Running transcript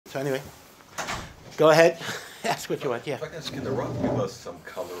So anyway, go ahead. Ask what you want. Yeah. If I can ask, can the Rav give us some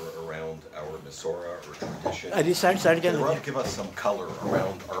color around our Masorah or tradition? I decided again. Can the Rav give us some color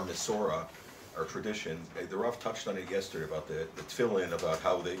around our Masorah, our tradition? The Rav touched on it yesterday about the tefillin, about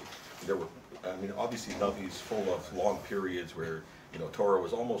how there were. I mean, obviously, Navi's full of long periods where Torah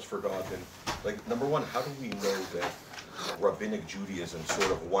was almost forgotten. Like, number one, how do we know that rabbinic Judaism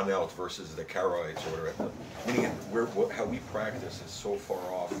sort of won out versus the Karaites or whatever? Meaning, how we practice is so far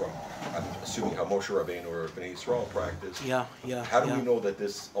off from, I'm assuming, how Moshe Rabbeinu or Bnei Yisrael practiced. Yeah. How do we know that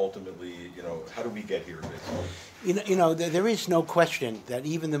this ultimately, how do we get here? There is no question that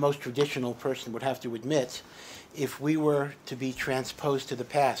even the most traditional person would have to admit, if we were to be transposed to the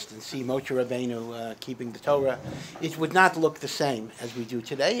past and see Moshe Rabbeinu keeping the Torah, it would not look the same as we do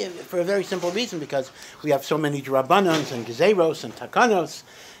today, for a very simple reason, because we have so many Drabanons and Gezeros and Takanos,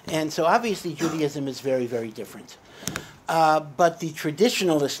 and so obviously Judaism is very, very different. But the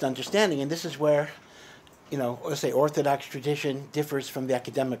traditionalist understanding, and this is where let's say Orthodox tradition differs from the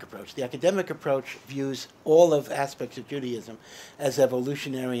academic approach. The academic approach views all of aspects of Judaism as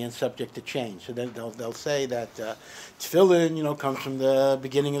evolutionary and subject to change. So then they'll say that tefillin, comes from the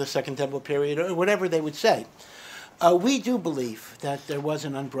beginning of the Second Temple period, or whatever they would say. We do believe that there was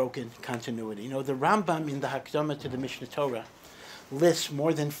an unbroken continuity. The Rambam in the Hakdama to the Mishnah Torah lists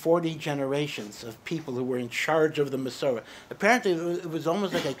more than 40 generations of people who were in charge of the Masorah. Apparently, it was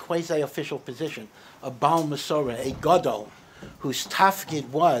almost like a quasi-official position, a Baal Masorah, a Gadol, whose tafkid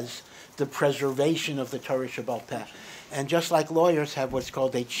was the preservation of the Torah Shebaal Peh. And just like lawyers have what's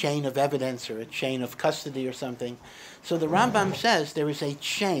called a chain of evidence or a chain of custody or something, so the Rambam says there is a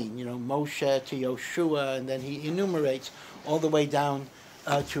chain, Moshe to Yoshua, and then he enumerates all the way down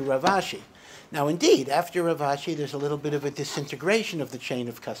to Rav Ashi. Now, indeed, after Rav Ashi, there's a little bit of a disintegration of the chain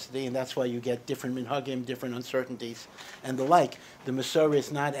of custody, and that's why you get different minhagim, different uncertainties, and the like. The Masorah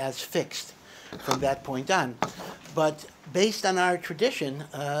is not as fixed from that point on. But based on our tradition,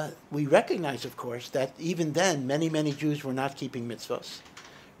 we recognize, of course, that even then, many, many Jews were not keeping mitzvos.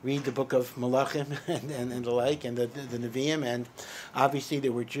 Read the book of Malachim and the like, and the Nevi'im, and obviously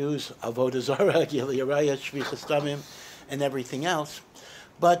there were Jews, Avodah Zarah, Gilui Arayah, Shvichas Damim, and everything else.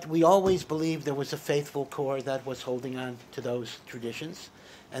 But we always believed there was a faithful core that was holding on to those traditions.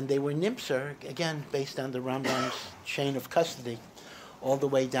 And they were nimser, again, based on the Rambam's chain of custody, all the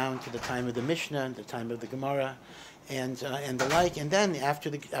way down to the time of the Mishnah, and the time of the Gemara, and the like. And then after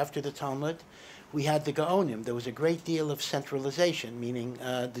the Talmud, we had the Gaonim. There was a great deal of centralization, meaning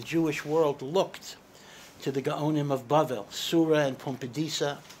the Jewish world looked to the Gaonim of Bavel, Sura and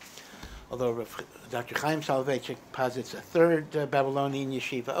Pumbedisa, although Dr. Chaim Soloveitchik posits a third Babylonian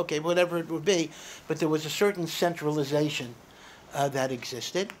yeshiva. Okay, whatever it would be, but there was a certain centralization that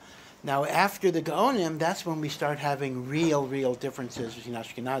existed. Now, after the Gaonim, that's when we start having real differences between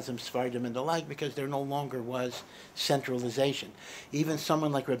Ashkenazim, Sephardim, and the like, because there no longer was centralization. Even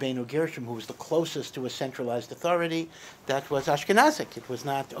someone like Rabbeinu Gershom, who was the closest to a centralized authority, that was Ashkenazic. It was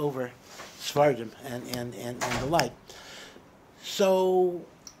not over Sephardim and the like. So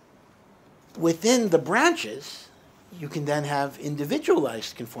within the branches, you can then have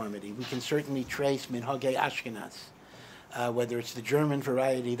individualized conformity. We can certainly trace Minhagei Ashkenaz, whether it's the German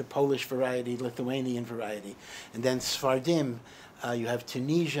variety, the Polish variety, Lithuanian variety. And then Sephardim, you have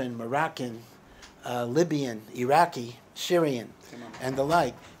Tunisian, Moroccan, Libyan, Iraqi, Syrian, and the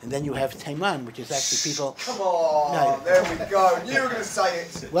like. And then you have Taiman, which is actually people... Come on, there we go. You were going to say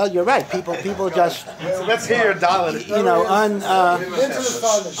it. Well, you're right. People just... Let's hear your dollar.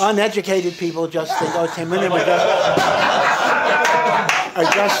 Uneducated people just think, oh, Taimanim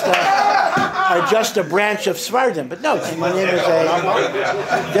are just a branch of Sephardim. But no, Taimanim is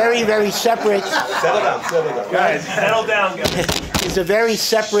a very separate... Settle down. Guys, settle down, guys. It's a very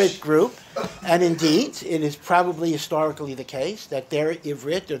separate group. And indeed, it is probably historically the case that their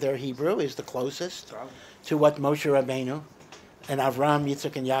Ivrit, or their Hebrew, is the closest to what Moshe Rabbeinu and Avraham,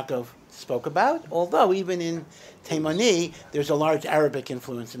 Yitzchak, and Yaakov spoke about. Although even in Taimani, there's a large Arabic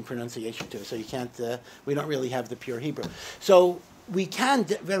influence in pronunciation too. So you can't, we don't really have the pure Hebrew. So we can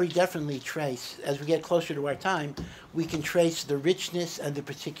very definitely trace, as we get closer to our time, we can trace the richness and the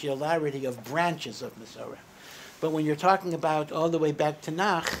particularity of branches of Masorah. But when you're talking about all the way back to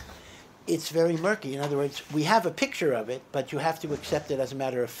Nach, it's very murky. In other words, we have a picture of it, but you have to accept it as a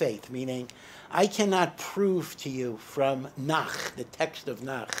matter of faith, meaning I cannot prove to you from Nach, the text of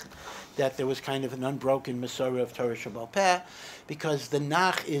Nach, that there was kind of an unbroken Masorah of Torah Shebaal Peh, because the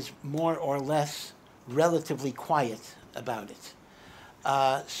Nach is more or less relatively quiet about it.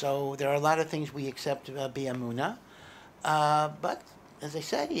 So there are a lot of things we accept B'Emunah, but as I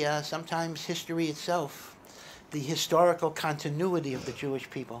say, sometimes history itself the historical continuity of the Jewish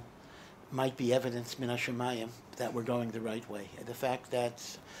people might be evidence min hashamayim that we're going the right way. The fact that,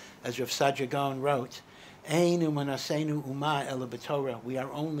 as Rav Saadia Gaon wrote, Ein u'manasenu umah ela b'Torah, we are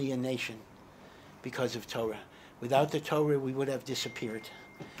only a nation because of Torah. Without the Torah, we would have disappeared.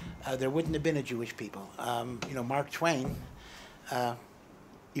 There wouldn't have been a Jewish people. Mark Twain,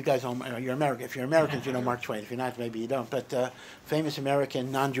 you guys know, you're American. If you're Americans, you know Mark Twain. If you're not, maybe you don't. But famous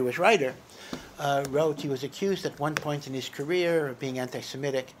American non-Jewish writer wrote, he was accused at one point in his career of being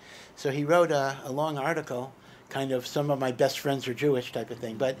anti-Semitic. So he wrote a long article, kind of some of my best friends are Jewish type of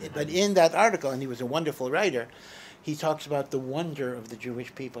thing. But in that article, and he was a wonderful writer, he talks about the wonder of the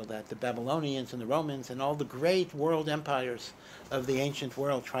Jewish people, that the Babylonians and the Romans and all the great world empires of the ancient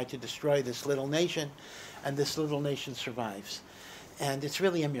world tried to destroy this little nation, and this little nation survives. And it's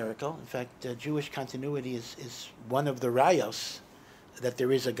really a miracle. In fact, Jewish continuity is one of the rayos, that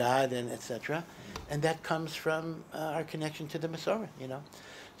there is a God, and etc. And that comes from our connection to the Masorah,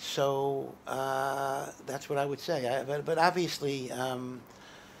 So that's what I would say. But obviously,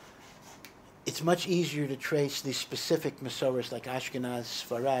 it's much easier to trace the specific Masorahs like Ashkenaz,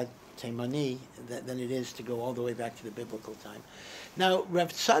 Sfarad, Taimani, than it is to go all the way back to the biblical time. Now,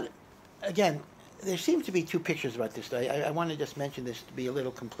 Rav Tzad, again, there seems to be two pictures about this. I want to just mention this to be a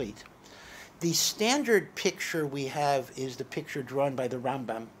little complete. The standard picture we have is the picture drawn by the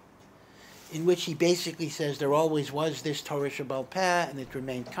Rambam, in which he basically says there always was this Torah Shebaal Peh, and it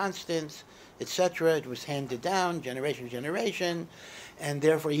remained constant, etc. It was handed down generation to generation, and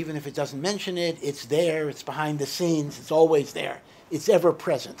therefore even if it doesn't mention it, it's there, it's behind the scenes, it's always there, it's ever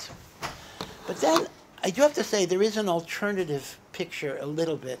present. But then I do have to say there is an alternative picture a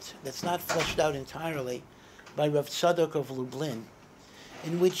little bit that's not fleshed out entirely by Rav Tzadok of Lublin,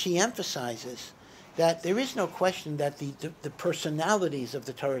 in which he emphasizes that there is no question that the personalities of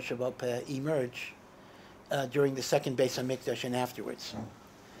the Torah Shebaal Peh emerge during the second Beis HaMikdash and afterwards.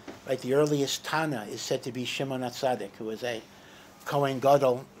 Right, the earliest Tana is said to be Shimon HaTzadik, who was a Kohen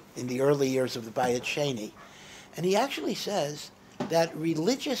Gadol in the early years of the Bayit Sheni. And he actually says that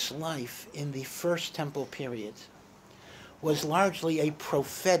religious life in the First Temple period was largely a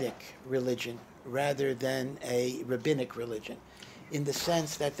prophetic religion rather than a rabbinic religion, in the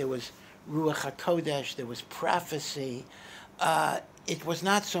sense that there was Ruach HaKodesh, there was prophecy. It was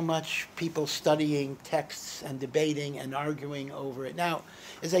not so much people studying texts and debating and arguing over it. Now,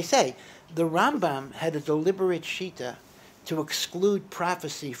 as I say, the Rambam had a deliberate shita to exclude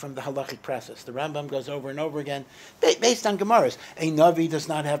prophecy from the halachic process. The Rambam goes over and over again, based on Gemaras. A Navi does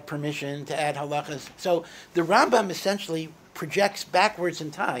not have permission to add halachas. So the Rambam essentially projects backwards in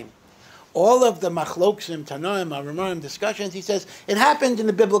time. All of the machloksim, tanoim, arumorim discussions, he says, it happened in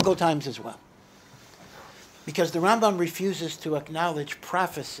the biblical times as well. Because the Rambam refuses to acknowledge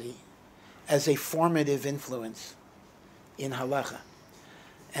prophecy as a formative influence in halacha.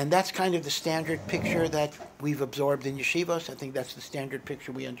 And that's kind of the standard picture that we've absorbed in yeshivos. I think that's the standard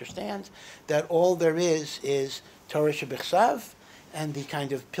picture we understand, that all there is Torah shebichsav and the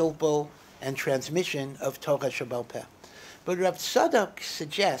kind of pilpul and transmission of Torah Shebaal Peh. But Rav Tzadok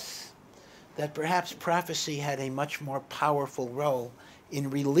suggests that perhaps prophecy had a much more powerful role in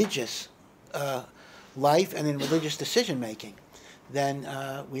religious life and in religious decision-making than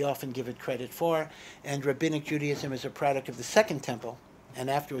we often give it credit for. And Rabbinic Judaism is a product of the Second Temple, and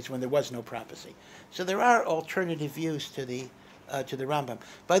afterwards when there was no prophecy. So there are alternative views to the Rambam.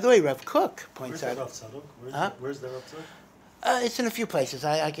 By the way, Rav Kook points out... Where's the Rav Tzadok? It's in a few places. He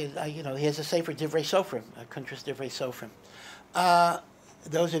has a sefer Divrei Sofrim, a Kuntras Divrei Sofrim.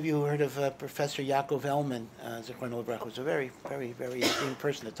 Those of you who heard of Professor Yaakov Elman, Zichrono Levrach, was a very, very, very esteemed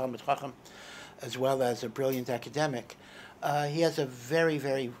person, a Talmid Chacham, as well as a brilliant academic. He has a very,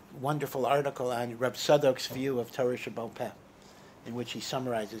 very wonderful article on Rav Tzadok's view of Torah Shebaal Peh, in which he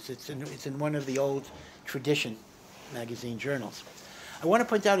summarizes. It's in one of the old Tradition magazine journals. I want to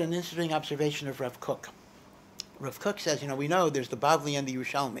point out an interesting observation of Rav Kook. Rav Kook says, we know there's the Bavli and the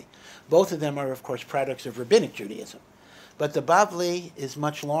Yerushalmi. Both of them are, of course, products of Rabbinic Judaism. But the Bavli is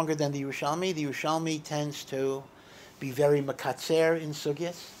much longer than the Yerushalmi. The Yerushalmi tends to be very makatzer in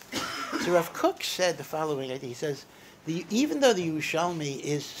sugyas. So Rav Kook said the following idea. He says, even though the Yerushalmi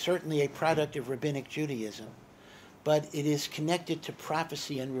is certainly a product of Rabbinic Judaism, but it is connected to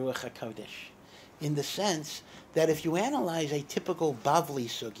prophecy and Ruach HaKodesh, in the sense that if you analyze a typical Bavli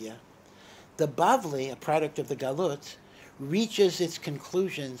sugya, the Bavli, a product of the Galut, reaches its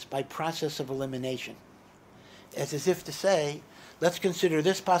conclusions by process of elimination. It's as if to say, let's consider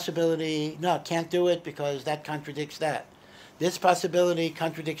this possibility, no, can't do it because that contradicts that. This possibility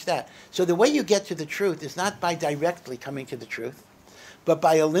contradicts that. So the way you get to the truth is not by directly coming to the truth, but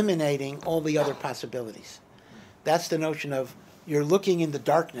by eliminating all the other possibilities. That's the notion of you're looking in the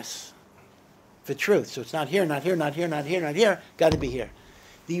darkness for truth. So it's not here, not here, not here, not here, not here, got to be here.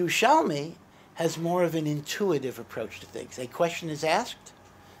 The Yerushalmi has more of an intuitive approach to things. A question is asked,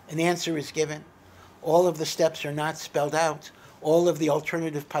 an answer is given. All of the steps are not spelled out. All of the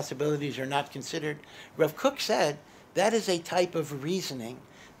alternative possibilities are not considered. Rav Kook said that is a type of reasoning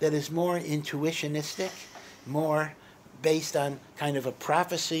that is more intuitionistic, more based on kind of a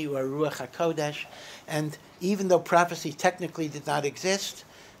prophecy or a Ruach HaKodesh. And even though prophecy technically did not exist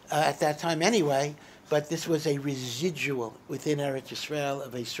at that time anyway, but this was a residual within Eretz Yisrael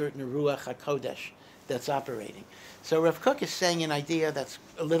of a certain Ruach HaKodesh that's operating. So Rav Kook is saying an idea that's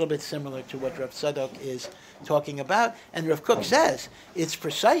a little bit similar to what Rav Tzadok is talking about. And Rav Kook says it's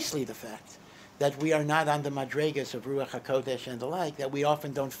precisely the fact that we are not on the madregas of Ruach HaKodesh and the like, that we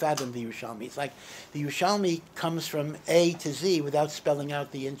often don't fathom the Yerushalmi. It's like the Yerushalmi comes from A to Z without spelling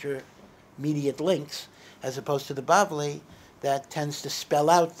out the intermediate links, as opposed to the Bavli that tends to spell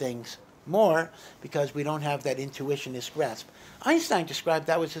out things more because we don't have that intuitionist grasp. Einstein described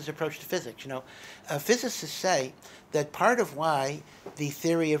that was his approach to physics. Physicists say that part of why the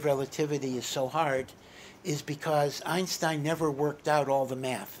theory of relativity is so hard is because Einstein never worked out all the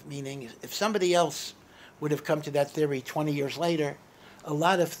math, meaning if somebody else would have come to that theory 20 years later, a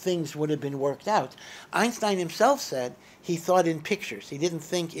lot of things would have been worked out. Einstein himself said he thought in pictures. He didn't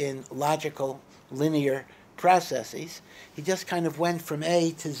think in logical, linear processes. He just kind of went from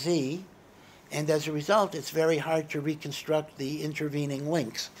A to Z, and as a result, it's very hard to reconstruct the intervening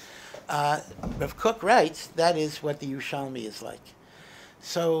links. Rav Kook writes that is what the Yerushalmi is like.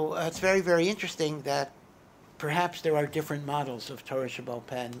 So it's very, very interesting that perhaps there are different models of Torah Shebaal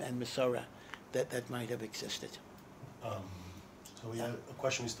Peh and Masorah that might have existed. So we had a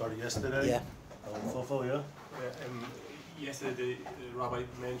question we started yesterday. Yeah. Fofo, yeah? Yesterday, the rabbi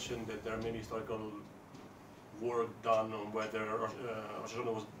mentioned that there are many historical work done on whether Rosh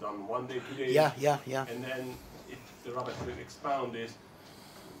Hashanah was done 1 day, 2 days. Yeah. And then if the rabbi could expound this,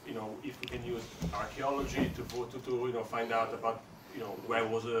 if we can use archaeology to find out about, where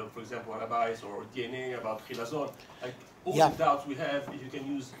was, for example, rabbis or DNA about Chilazon. Like all the doubts we have, if you can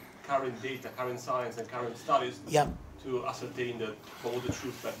use current data, current science, and current studies to ascertain what was the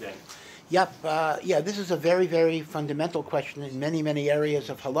truth back then. This is a very, very fundamental question in many, many areas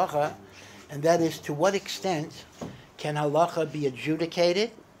of halacha, and that is to what extent can halacha be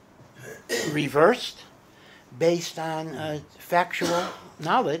adjudicated, reversed, based on factual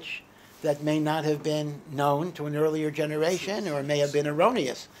knowledge that may not have been known to an earlier generation or may have been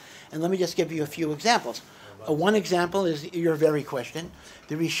erroneous. And let me just give you a few examples. One example is your very question.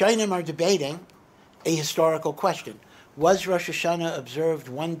 The Rishonim are debating a historical question. Was Rosh Hashanah observed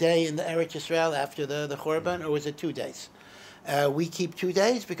 1 day in the Eretz Yisrael after the Churban, or was it 2 days? We keep 2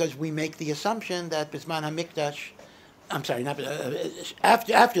 days because we make the assumption that Bisman HaMikdash,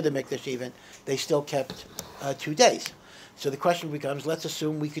 after the Mikdash even, they still kept 2 days. So the question becomes, let's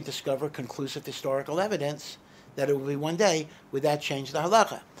assume we could discover conclusive historical evidence that it will be 1 day. Would that change the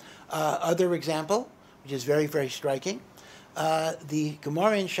halacha? Other example, which is very, very striking, the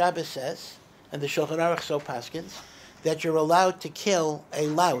Gemara in Shabbos says, and the Shulchan Aruch so paskins, that you're allowed to kill a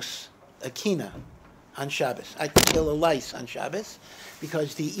louse, a kina, on Shabbos. I can kill a lice on Shabbos,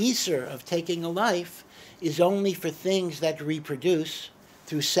 because the Eser of taking a life is only for things that reproduce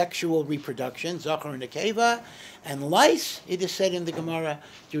through sexual reproduction, Zachar and Nekeva, and lice, it is said in the Gemara,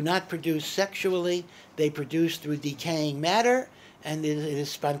 do not produce sexually, they produce through decaying matter, and it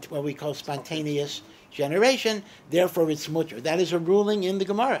is what we call spontaneous generation, therefore it's mutter. That is a ruling in the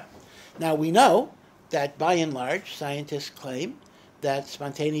Gemara. Now we know that by and large, scientists claim that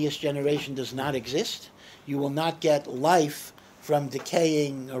spontaneous generation does not exist. You will not get life from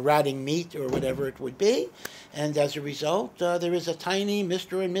decaying or rotting meat or whatever it would be, and as a result, there is a tiny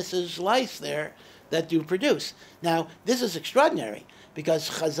Mr. and Mrs. lice there that do produce. Now, this is extraordinary, because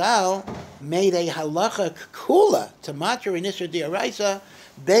Chazal made a halacha kula to matter in Isra D'Oraisa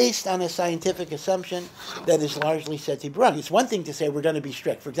based on a scientific assumption that is largely setibrun. It's one thing to say we're going to be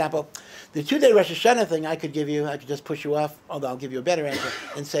strict. For example, the 2-day Rosh Hashanah thing I could just push you off, although I'll give you a better answer,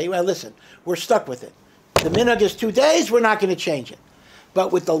 and say, well, listen, we're stuck with it. The minhag is 2 days, we're not going to change it.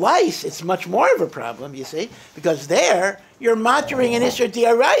 But with the lice, it's much more of a problem, you see, because there, you're mattering an Isra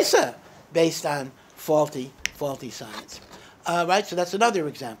D'Oraisa based on faulty science. Right, so that's another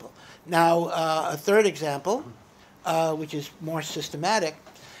example. Now, a third example, which is more systematic,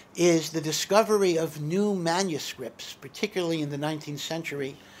 is the discovery of new manuscripts, particularly in the 19th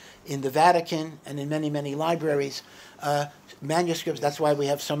century, in the Vatican and in many, many libraries. Manuscripts, that's why we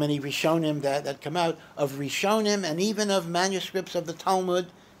have so many Rishonim that come out, of Rishonim and even of manuscripts of the Talmud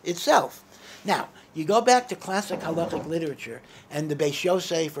itself. Now, You go back to classic halachic literature, and the Beis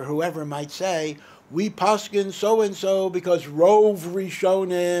Yosef or whoever might say, we paskin so-and-so because Rov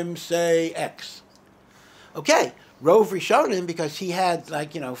Rishonim say X. Okay, Rov Rishonim because he had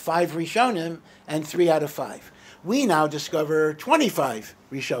 5 Rishonim and 3 out of 5. We now discover 25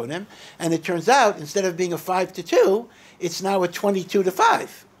 Rishonim, and it turns out instead of being a 5-2, it's now a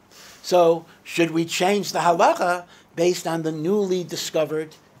 22-5. So should we change the halacha based on the newly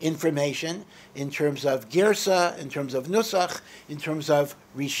discovered information in terms of girsa, in terms of nusach, in terms of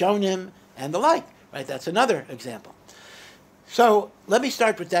Rishonim, and the like? Right, that's another example. So let me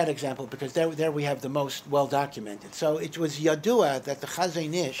start with that example because there we have the most well documented. So it was Yadua that the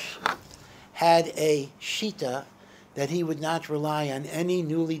Chazon Ish had a shita that he would not rely on any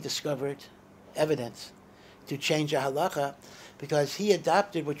newly discovered evidence to change a halacha because he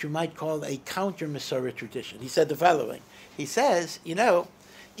adopted what you might call a counter-Masorah tradition. He said the following. He says,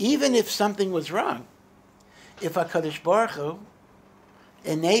 even if something was wrong, if HaKadosh Baruch Hu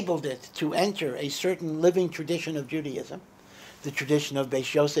enabled it to enter a certain living tradition of Judaism, the tradition of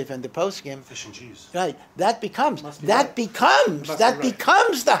Beis Yosef and the poskim, Fish and cheese. right? That becomes the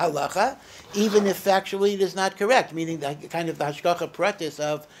halacha, even if factually it is not correct. Meaning that kind of the hashgacha pratis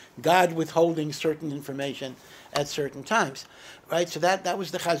of God withholding certain information at certain times, right? So that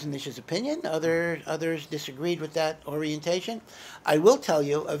was the Chazon Ish's opinion. Others disagreed with that orientation. I will tell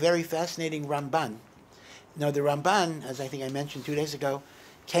you a very fascinating Ramban. Now the Ramban, as I think I mentioned 2 days ago,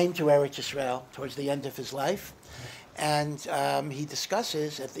 came to Eretz Yisrael towards the end of his life. And he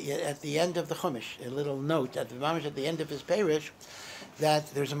discusses at the end of the Chumash, a little note at the end of his Perush,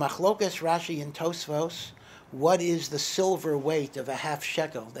 that there's a machlokas Rashi and Tosfos. What is the silver weight of a half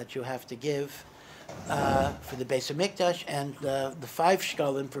shekel that you have to give for the Beis Hamikdash, and the 5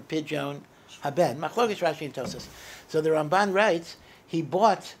 shekalim for Pidyon Haben? Machlokas Rashi and Tosfos. So the Ramban writes he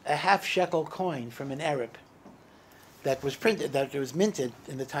bought a half shekel coin from an Arab that was minted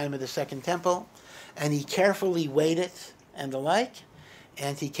in the time of the Second Temple. And he carefully weighed it and the like,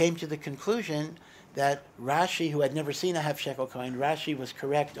 and he came to the conclusion that Rashi, who had never seen a half shekel coin, Rashi was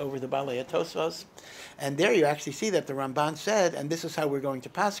correct over the Balei Tosfos. And there you actually see that the Ramban said, and this is how we're going to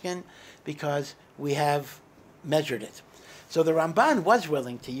paskin, because we have measured it. So the Ramban was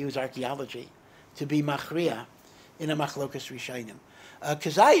willing to use archaeology to be machriya in a machlokas rishonim.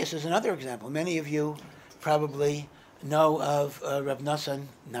 Kazayas is another example. Many of you probably know of Rav Natan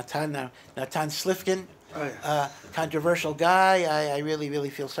Slifkin, controversial guy. I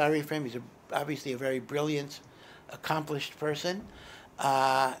really feel sorry for him. He's obviously a very brilliant, accomplished person,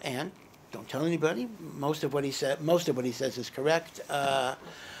 and don't tell anybody. Most of what he says is correct.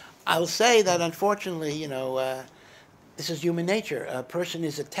 I'll say that unfortunately, this is human nature. A person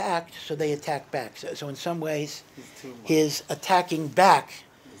is attacked, so they attack back. So in some ways, his attacking back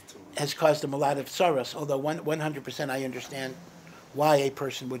has caused him a lot of sorrows, although 100% I understand why a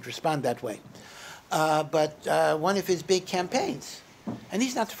person would respond that way. But one of his big campaigns, and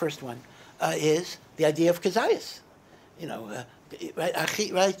he's not the first one, is the idea of kazayas. The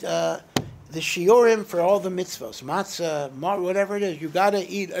shiurim for all the mitzvos, matzah, whatever it is, you got to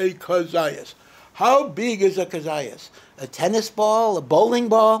eat a kazayas. How big is a kazayas? A tennis ball, a bowling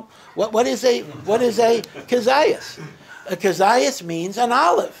ball? What is a kazayas? A kazayas means an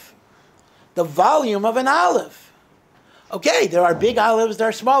olive. The volume of an olive. Okay, there are big olives, there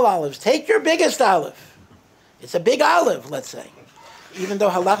are small olives. Take your biggest olive. It's a big olive, let's say. Even though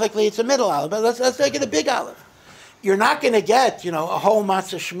halachically it's a middle olive, but let's make it a big olive. You're not going to get, a whole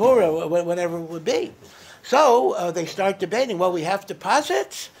matzah shmura, whatever it would be. So they start debating, well, we have to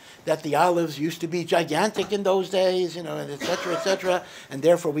posit that the olives used to be gigantic in those days, et cetera, and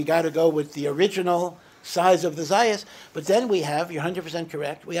therefore we got to go with the original size of the zayas. But then we have, you're 100%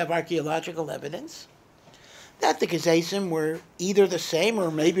 correct, we have archaeological evidence that the gezesim were either the same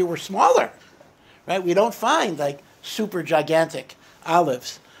or maybe were smaller, right? We don't find super gigantic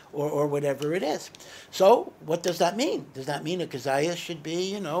olives or whatever it is. So what does that mean? Does that mean a kazayas should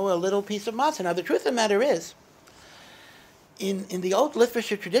be, a little piece of matzah? Now the truth of the matter is, in the old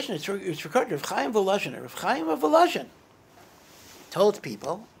Litvisher tradition, it's recorded, Rav Chaim of Volozhin told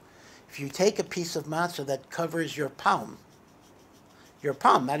people, if you take a piece of matzah that covers your palm,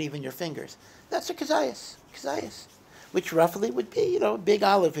 not even your fingers, that's a kazayas, which roughly would be, a big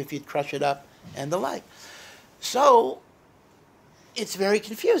olive if you'd crush it up and the like. So it's very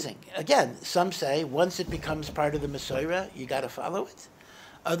confusing. Again, some say once it becomes part of the Masorah, you got to follow it.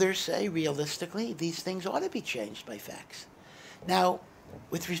 Others say, realistically, these things ought to be changed by facts. Now,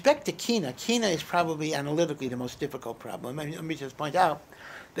 with respect to Kina is probably analytically the most difficult problem. Let me just point out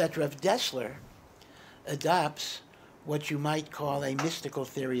that Rav Dessler adopts what you might call a mystical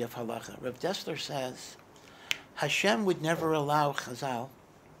theory of halacha. Rav Dessler says Hashem would never allow Chazal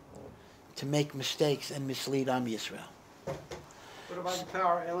to make mistakes and mislead Am Yisrael. What about the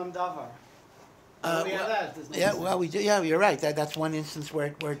power Elam Davar? We have that. There's no Yeah, well, we do. Yeah, you're right. That's one instance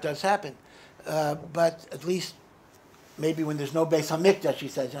where it does happen. But at least maybe when there's no Beis Hamikdash, he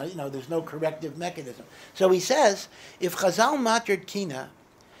says, there's no corrective mechanism. So he says, if Chazal mattered kina,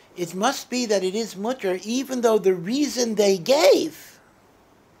 it must be that it is mutter, even though the reason they gave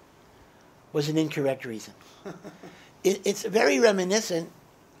was an incorrect reason. It's very reminiscent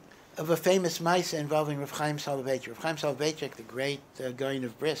of a famous Maisa involving Rav Chaim Soloveitchik. Rav Chaim Soloveitchik, the great Gaon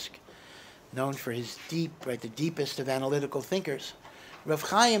of Brisk, known for his the deepest of analytical thinkers. Rav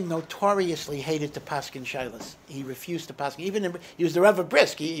Chaim notoriously hated to paskin shilas. He refused to paskin. He was the Rav of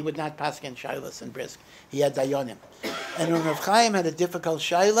Brisk. He would not paskin shilas in Brisk. He had dayanim. And when Rav Chaim had a difficult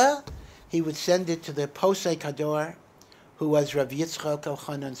shaila, he would send it to the Posei Kador, who was Rav Yitzchak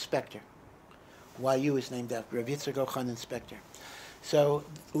Elchanan Spector. YU is named after Rav Yitzchak Elchanan Spector. So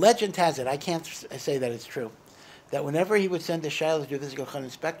legend has it, I can't say that it's true, that whenever he would send the shaila to Rav Yitzchak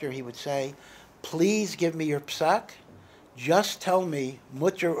Elchanan Spector, he would say, please give me your psak. Just tell me,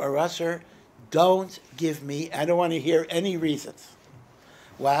 mutter or usser, don't give me, I don't want to hear any reasons.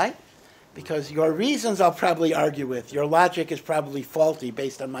 Why? Because your reasons I'll probably argue with. Your logic is probably faulty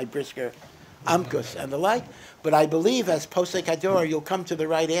based on my brisker amkus and the like. But I believe as Posek Hador, you'll come to the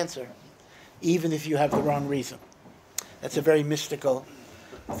right answer, even if you have the wrong reason. That's a very mystical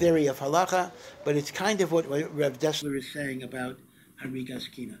theory of halacha, but it's kind of what Rav Dessler is saying about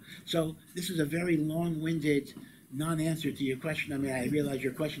Harigas Kina. So this is a very long-winded non-answer to your question. I mean, I realize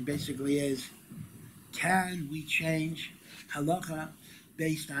your question basically is, can we change halacha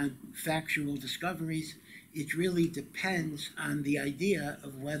based on factual discoveries? It really depends on the idea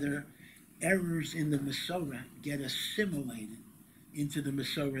of whether errors in the Masorah get assimilated into the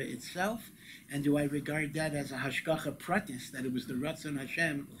Masorah itself, and do I regard that as a hashgacha pratis, that it was the Ratzon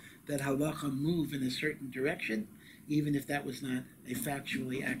Hashem that halacha move in a certain direction, even if that was not a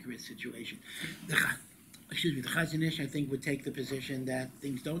factually accurate situation. The Chazon Ish, I think, would take the position that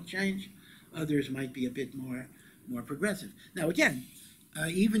things don't change. Others might be a bit more progressive. Now, again,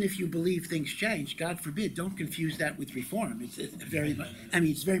 even if you believe things change, God forbid, don't confuse that with reform. It's very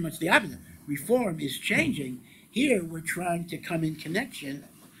much the opposite. Reform is changing. Here, we're trying to come in connection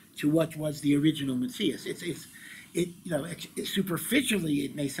to what was the original Matthias. Superficially,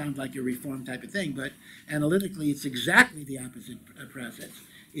 it may sound like a reform type of thing, but analytically, it's exactly the opposite process.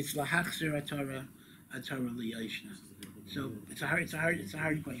 It's lahachzer Torah liyashna. So it's a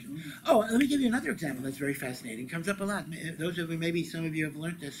hard question. Oh, let me give you another example that's very fascinating. It comes up a lot. Those of you, maybe some of you have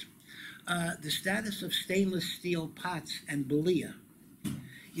learned this. The status of stainless steel pots and belia.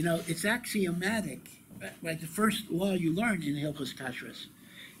 It's axiomatic. Right, the first law you learn in Hilchos Kashrus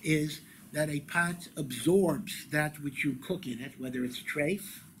is that a pot absorbs that which you cook in it, whether it's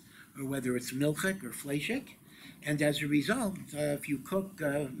treif or whether it's milchik or fleishik. And as a result, if you cook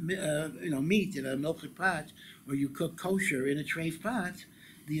meat in a milchik pot, or you cook kosher in a treif pot,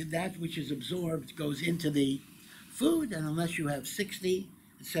 that which is absorbed goes into the food, and unless you have 60,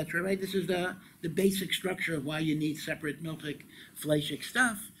 etc., right? This is the basic structure of why you need separate milchik, fleishik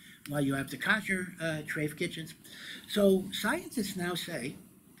stuff, why you have the kosher treif kitchens. So scientists now say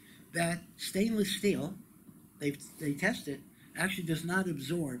that stainless steel, they test it, actually does not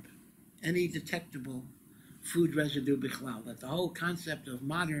absorb any detectable food residue bichlal. That the whole concept of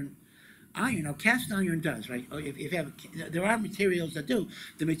modern iron, cast iron does, right? If you have, there are materials that do.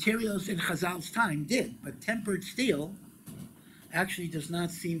 The materials in Chazal's time did, but tempered steel actually does not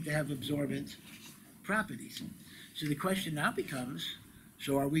seem to have absorbent properties. So the question now becomes,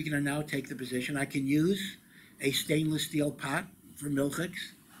 so are we going to now take the position I can use a stainless steel pot for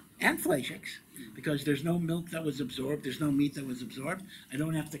milchiks and fleishiks, because there's no milk that was absorbed, there's no meat that was absorbed, I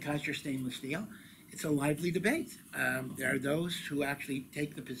don't have to kosher stainless steel? It's a lively debate. There are those who actually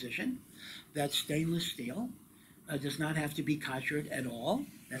take the position that stainless steel does not have to be koshered at all.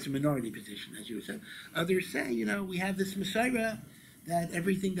 That's a minority position, as you said. Others say, we have this Messiah that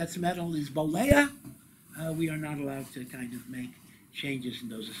everything that's metal is bolea. We are not allowed to kind of make changes in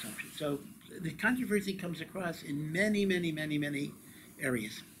those assumptions. So the controversy comes across in many, many, many, many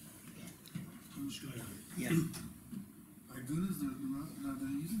areas. Yeah.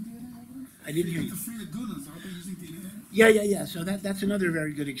 I didn't hear you. Yeah. So that's another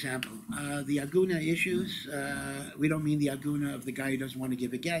very good example. The aguna issues, we don't mean the aguna of the guy who doesn't want to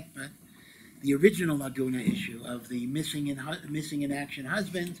give a get, but the original aguna issue of the missing in action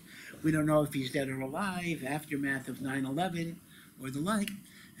husband. We don't know if he's dead or alive, aftermath of 9/11 or the like.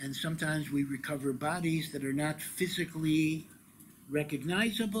 and sometimes we recover bodies that are not physically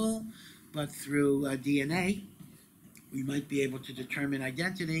recognizable, but through DNA, we might be able to determine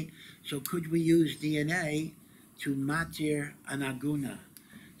identity. So could we use DNA to matir an aguna?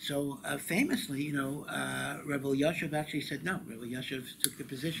 So famously, Rabbi Yoshev actually said no. Rabbi Yoshev took the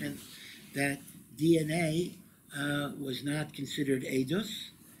position that DNA was not considered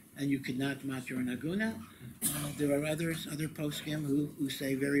edus, and you could not matir an aguna. There are other poskim who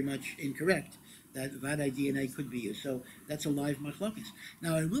say very much incorrect, that Vadai DNA could be used. So that's a live machlokas.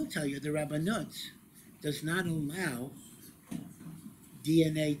 Now I will tell you, the Rabbanut does not allow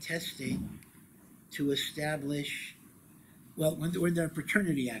DNA testing to establish, well, when there are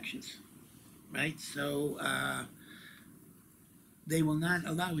paternity actions, right? So they will not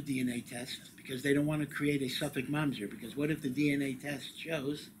allow a DNA test because they don't want to create a suffix mamzer, because what if the DNA test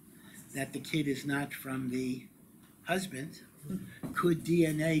shows that the kid is not from the husband? Could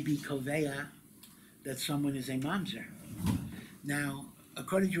DNA be kovea that someone is a mamzer? Now,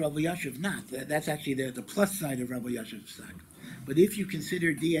 according to Rabbi Yoshev, not. That's actually the plus side of Rabbi Yoshev's side. But if you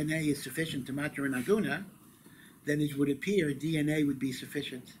consider DNA is sufficient to matir an aguna, then it would appear DNA would be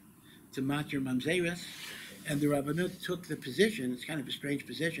sufficient to matir mamzeres. And the Rabbanut took the position, it's kind of a strange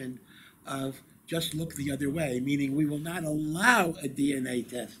position, of just look the other way, meaning we will not allow a DNA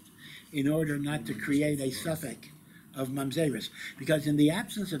test in order not to create a suffix of mamzeres. Because in the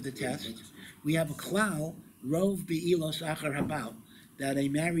absence of the test, we have a klal, rov be'ilos achar habal, that a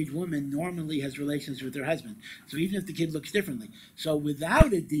married woman normally has relations with her husband. So even if the kid looks differently. So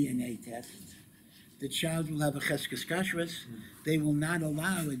without a DNA test, the child will have a cheskes kashrus. They will not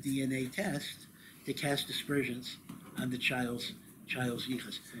allow a DNA test to cast aspersions on the child's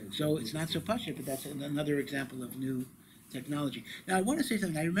yichus. So it's not so pashut, but that's another example of new technology. Now I want to say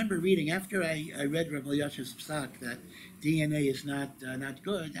something. I remember reading, after I read Rabbi Yoshev's psak that DNA is not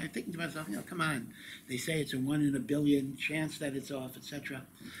good, I'm thinking to myself, come on. They say it's a 1 in a billion chance that it's off, etc.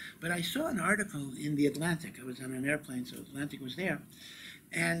 But I saw an article in the Atlantic. I was on an airplane, so Atlantic was there.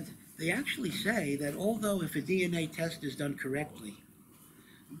 And they actually say that although if a DNA test is done correctly,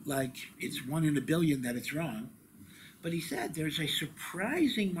 like it's 1 in a billion that it's wrong, but he said there's a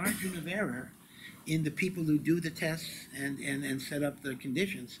surprising margin of error in the people who do the tests and set up the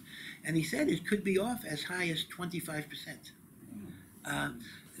conditions. And he said it could be off as high as 25%. And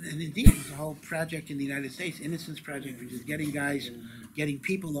indeed, there's a whole project in the United States, Innocence Project, which is getting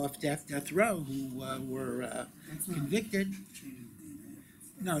people off death row who were convicted.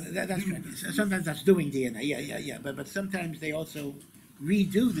 No, that's correct. Sometimes that's doing DNA, yeah. But sometimes they also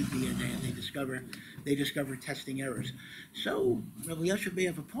redo the DNA and they discover testing errors. So Rabbi Yoshev may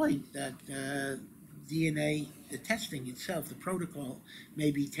have a point that DNA, the testing itself, the protocol,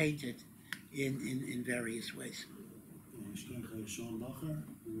 may be tainted in various ways. Sean Bacher,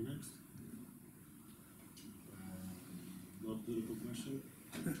 you're next. Not political question.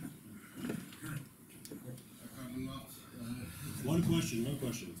 One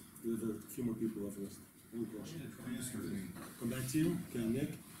question. We have a few more people left. One question. Come back to you. Okay,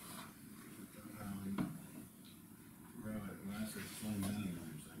 Nick.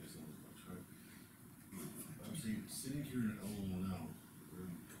 I'm saying, sitting here in Elul now,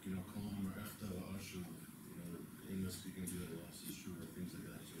 calling or after Ashu, English speaking to the loss is true, or things like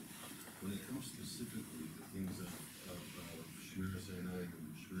that. So when it comes specifically to things of Shmira Sinai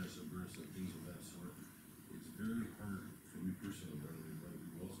and Shmira Sabris and things of that sort, it's very hard for me personally, but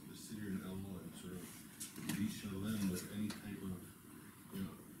also to sit here in Elul and sort of be shalem with any type of,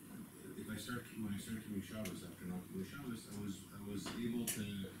 when I started keeping Shabbos after not keeping Shabbos, I was able to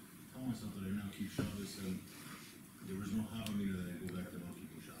tell myself that I now keep Shabbos, and there was no havamina that I go back to not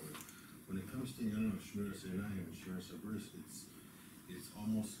keeping Shabbos. When it comes to Shmira Sinai and Shmira Sabris, it's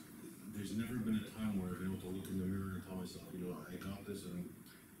almost, there's never been a time where I've been able to look in the mirror and tell myself, I got this and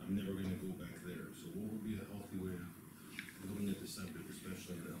I'm never going to go back there. So what would be a healthy way of looking at the subject,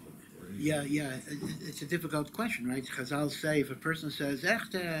 especially in Yeah, it's a difficult question, right? Chazal say, if a person says,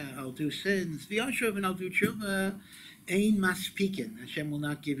 I'll do sins, v'yashuv, and I'll do tshuva, ein maspikin. Hashem will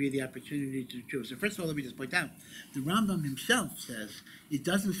not give you the opportunity to do tshuva. So first of all, let me just point out, the Rambam himself says, it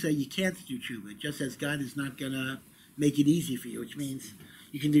doesn't say you can't do tshuva. It just says God is not going to make it easy for you, which means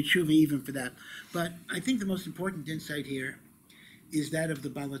you can do tshuva even for that. But I think the most important insight here is that of the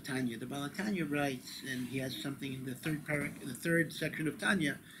Baal Tanya. The Baal Tanya writes, and he has something in the third section of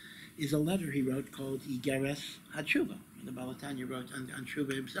Tanya, is a letter he wrote called Igeres HaTshuva. The Baal Tanya wrote on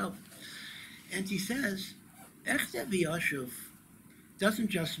Tshuva himself. And he says, Echte v'yashuv doesn't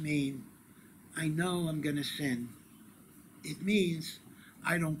just mean, I know I'm going to sin. It means,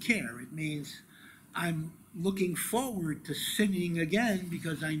 I don't care. It means, I'm looking forward to sinning again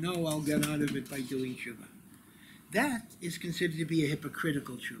because I know I'll get out of it by doing tshuva. That is considered to be a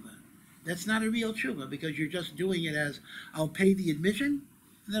hypocritical tshuva. That's not a real tshuva because you're just doing it as, I'll pay the admission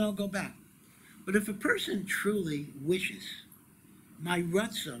and then I'll go back. But if a person truly wishes, my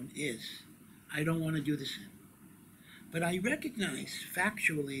ratzon is, I don't want to do the sin. But I recognize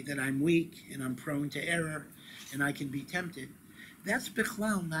factually that I'm weak and I'm prone to error and I can be tempted. That's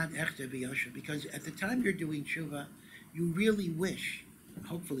bichlal not echte b'yosher, because at the time you're doing tshuva, you really wish,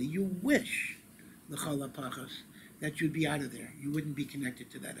 hopefully you wish, l'chol hapachos, that you'd be out of there. You wouldn't be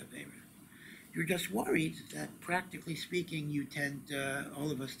connected to that avera. You're just worried that, practically speaking, you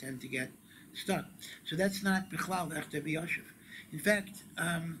all of us tend to get stuck. So that's not bichlal echte b'yosher. In fact,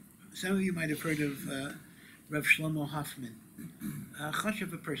 some of you might have heard of Rav Shlomo Hoffman, a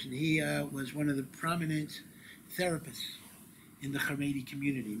chashuv person. He was one of the prominent therapists in the Haredi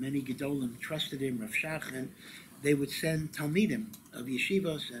community. Many Gedolim trusted him, Rav Shach, and they would send Talmidim of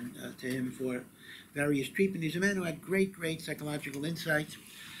yeshivos and to him for various treatment. He's a man who had great psychological insight,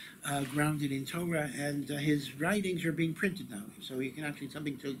 grounded in Torah, and his writings are being printed now, so you can actually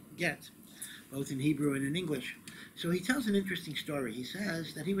something to get, both in Hebrew and in English. So he tells an interesting story. He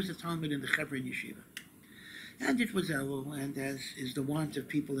says that he was a Talmud in the Hebron yeshiva, and it was Elul, and as is the wont of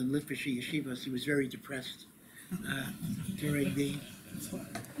people in Litvish yeshivas, he was very depressed during the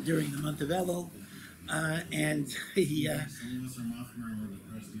month of Elul, and he.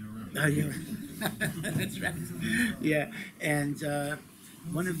 That's right. Yeah, and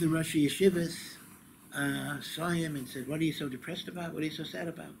one of the Rosh Yeshivas saw him and said, "What are you so depressed about? What are you so sad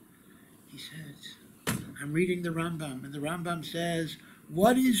about?" He said, "I'm reading the Rambam, and the Rambam says,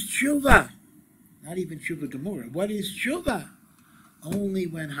 what is tshuva? Not even tshuva gemura. What is tshuva? Only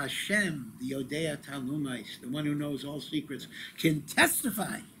when Hashem, the Yodea Talumais, the one who knows all secrets, can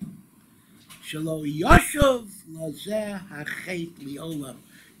testify. Shelo Yoshuv Lozeh Hachet Liolam.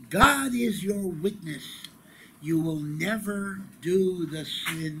 God is your witness. You will never do the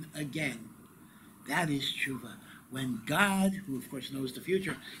sin again." That is tshuva. When God, who of course knows the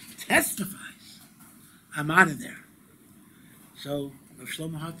future, testifies, I'm out of there. So Rav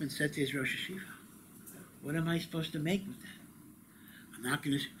Shlomo Hoffman said to his Rosh Yeshiva, what am I supposed to make with that? I'm not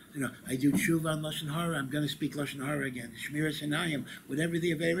going to, I do tshuva on Lashon Hara, I'm going to speak Lashon Hara again. Shmiras Einayim, whatever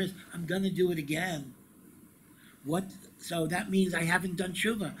the Aveira is, I'm going to do it again. So that means I haven't done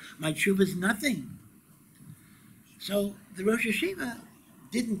tshuva. My tshuva is nothing. So the Rosh Yeshiva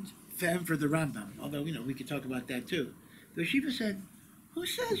didn't fan for the Rambam, although, we could talk about that too. The Yeshiva said, who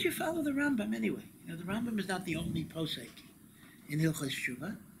says you follow the Rambam anyway? The Rambam is not the only posek in Hilchos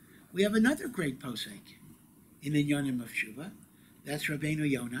Tshuva. We have another great posek in Inyanim of Tshuva. That's Rabbeinu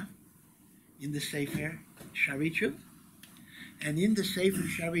Yonah in the Sefer Shari Tshuva. And in the Sefer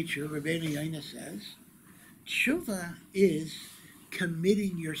Shari Tshuva, Rabbeinu Yonah says, Tshuva is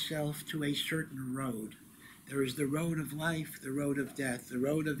committing yourself to a certain road. There is the road of life, the road of death, the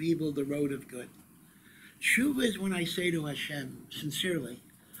road of evil, the road of good. Tshuva is when I say to Hashem, sincerely,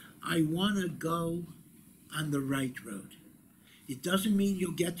 I want to go on the right road. It doesn't mean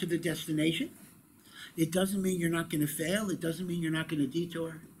you'll get to the destination. It doesn't mean you're not going to fail. It doesn't mean you're not going to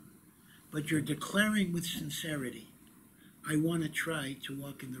detour. But you're declaring with sincerity, I want to try to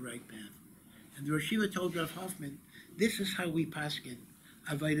walk in the right path. And the Rosh Yeshiva told Rav Hoffman, this is how we paskin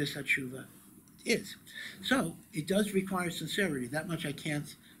Avodas HaTshuva is. So it does require sincerity. That much I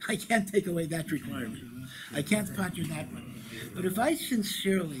can't take away that requirement. I can't ponder that one. But if I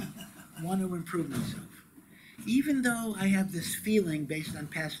sincerely want to improve myself, even though I have this feeling based on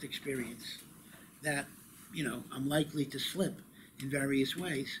past experience that, I'm likely to slip in various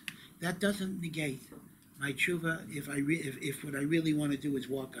ways, that doesn't negate my tshuva if what I really want to do is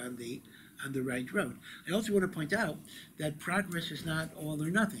walk on the right road. I also want to point out that progress is not all or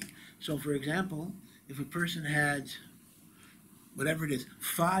nothing. So, for example, if a person had, whatever it is,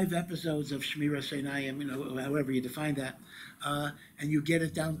 5 episodes of Shmiras Einayim, however you define that, and you get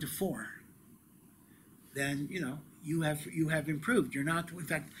it down to 4, then, you have improved. You're not, in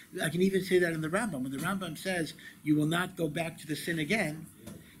fact, I can even say that in the Rambam. When the Rambam says you will not go back to the sin again,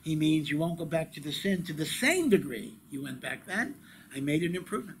 he means you won't go back to the sin to the same degree you went back then. I made an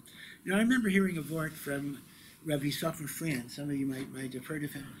improvement. I remember hearing a word from Rabbi Yitzchak Breitowitz. Some of you might have heard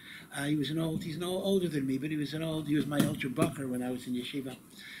of him. He's older than me, but he was my ultra bacher when I was in yeshiva.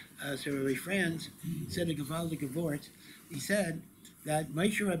 So Rabbi Franz said a gewaldige word. He said that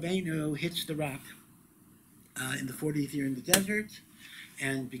Moshe Rabbeinu hits the rock in the 40th year in the desert,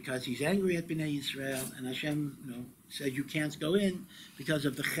 and because he's angry at Bnei Yisrael, and Hashem, said you can't go in because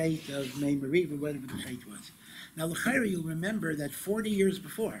of the chait of Mei Meriv, or whatever the chait was. Now, l'chayra, you'll remember that 40 years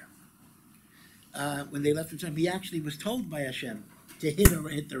before, when they left from Mitzrayim, he actually was told by Hashem to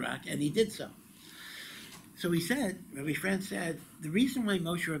hit the rock, and he did so. So he said, Rabbi Franz said, the reason why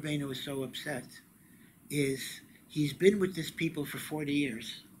Moshe Rabbeinu is so upset is he's been with this people for 40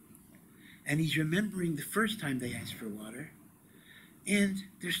 years, and he's remembering the first time they asked for water, and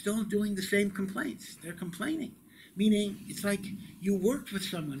they're still doing the same complaints. They're complaining, meaning it's like you worked with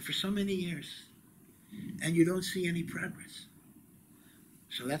someone for so many years, and you don't see any progress.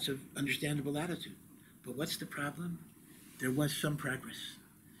 So that's an understandable attitude. But what's the problem? There was some progress.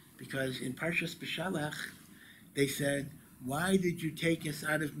 Because in Parshas B'Shalach, they said, why did you take us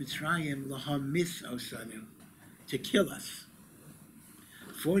out of Mitzrayim, lahamis osanu, to kill us?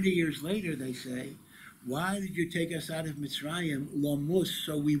 40 years later, they say, why did you take us out of Mitzrayim, lamus,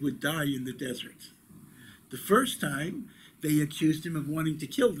 so we would die in the desert? The first time, they accused him of wanting to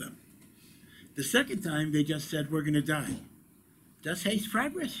kill them. The second time, they just said, we're going to die. That's haste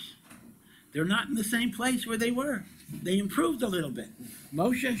progress. They're not in the same place where they were. They improved a little bit.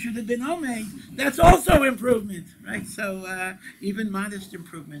 Moshe should have been Omei. That's also improvement, right? So even modest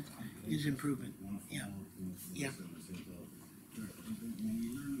improvement is improvement. Yeah. Yeah.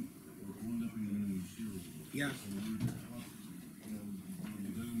 Yeah.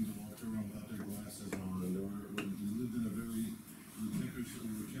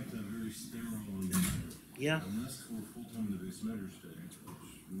 Yeah. Unless we're full-time in the base measure study,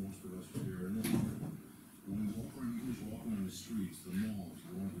 which most of us here are not. When we walk around, you're just walking on the streets, the malls,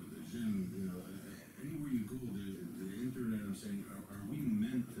 going to the gym, anywhere you go, the internet, I'm saying, are we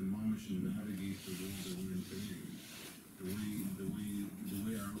meant to mamish and navigate the world that we're in today? The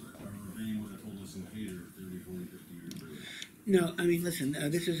way our Rebbeinu would have told us in Hader 30, 40, 50 years ago. No, I mean, listen,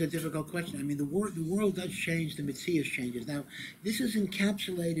 this is a difficult question. I mean, the world does change, the Metzias changes. Now, this is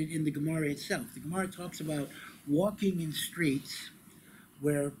encapsulated in the Gemara itself. The Gemara talks about walking in streets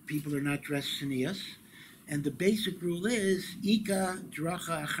where people are not dressed tznius, and the basic rule is, Ika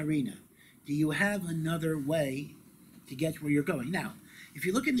dracha acharina. Do you have another way to get where you're going? Now, if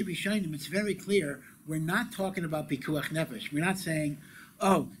you look in the Rishonim, it's very clear, we're not talking about pikuach nefesh. We're not saying,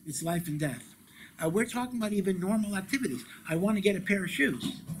 oh, it's life and death. We're talking about even normal activities. I want to get a pair of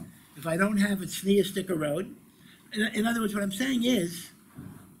shoes. If I don't have a tznius sticker road, in other words, what I'm saying is,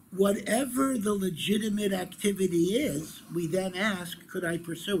 whatever the legitimate activity is, we then ask, could I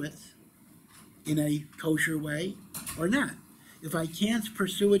pursue it in a kosher way or not? If I can't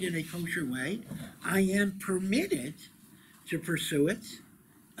pursue it in a kosher way, I am permitted to pursue it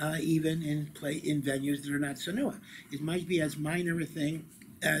even in venues that are not sanua. It might be as minor a thing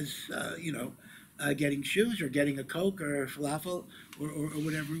as, getting shoes or getting a Coke or a falafel or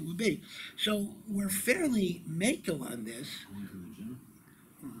whatever it would be. So we're fairly makel on this.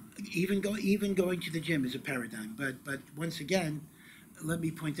 Even going to the gym is a paradigm. But once again, let me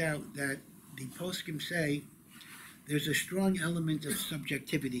point out that the poskim say there's a strong element of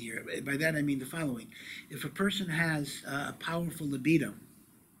subjectivity here. By that I mean the following. If a person has a powerful libido,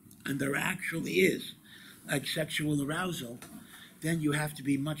 and there actually is like sexual arousal, then you have to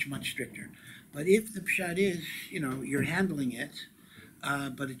be much, much stricter. But if the pshat is, you're handling it,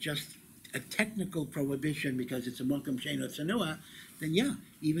 but it's just a technical prohibition because it's a mokum she'eino tzanua, then yeah,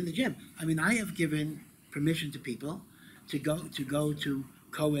 even the gym. I mean, I have given permission to people to go to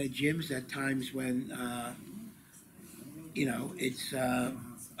co-ed gyms at times when, it's a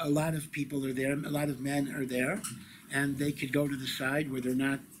lot of people are there, a lot of men are there, and they could go to the side where they're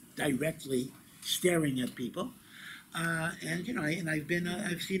not directly staring at people.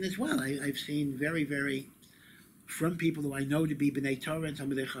 I've seen as well. I've seen very, very, from people who I know to be B'nai Torah and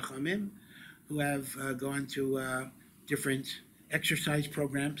Talmidei Chachamim, who have gone to different exercise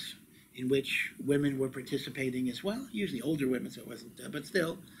programs in which women were participating as well. Usually older women, so it wasn't, but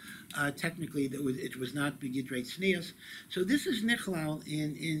still, technically it was not B'gidrei Tznius. So this is Nichlal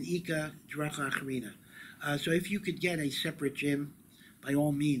in Ika Dracha Acharina. So if you could get a separate gym, by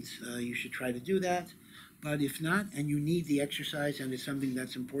all means, you should try to do that. But if not, and you need the exercise and it's something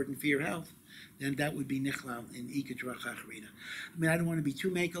that's important for your health, then that would be nichlal in Ika Dracha Acharina. I mean, I don't want to be too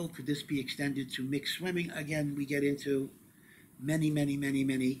makel. Could this be extended to mixed swimming? Again, we get into many, many, many,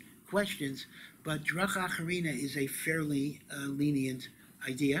 many questions. But Dracha Acharina is a fairly lenient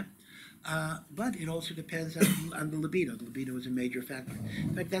idea. But it also depends on the libido. The libido is a major factor.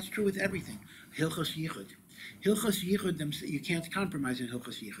 In fact, that's true with everything. Hilchos Yichud. Hilchos Yichud, you can't compromise in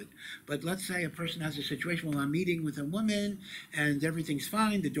Hilchos Yichud. But let's say a person has a situation where I'm meeting with a woman and everything's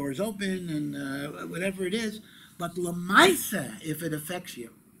fine, the door's open and whatever it is, but l'maisa, if it affects you,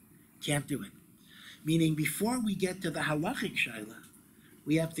 can't do it. Meaning before we get to the halachic shaila,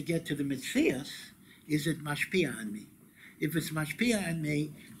 we have to get to the mitzias, is it mashpia on me? If it's mashpia on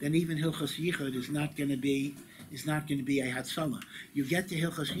me, then even Hilchos Yichud is not going to be a Hatzalah. You get to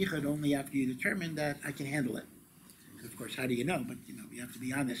Hilchos Yichud only after you determine that I can handle it. Of course, how do you know? But you have to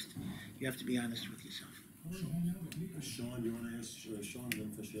be honest. You have to be honest with yourself. Sean, you want to ask Sean and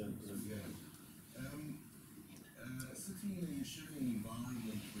then Fish? Sitting in a yeshiva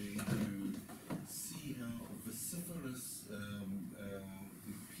environment where you see how vociferous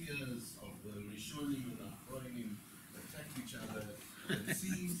the peers of the Rishonim and Achronim attack each other, it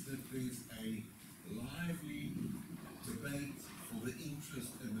seems that there's a lively debate for the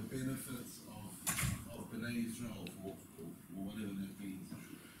interest and the benefits of Bnei Israel, or whatever that means.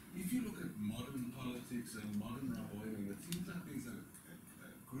 If you look at modern politics and modern rabbonim, it seems like there's a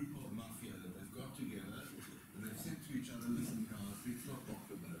group of mafia that they've got together and they've said to each other, listen guys, let's not rock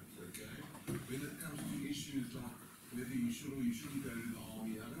the boat, okay? When it comes to issues like whether you should or you shouldn't go to the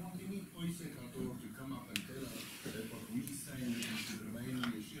army, I don't want any poisek hador to come up and tell us that what we're saying that you should remain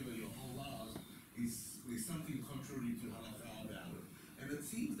in yeshiva your whole lives is there's something contrary to halakha about it. And it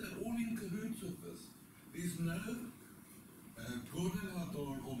seems they're all in cahoots with this. There's no Gordon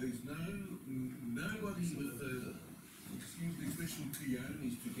Hador, or there's nobody with the, excuse the expression,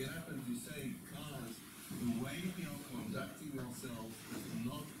 cojones to get up and to say, guys, the way we are conducting ourselves is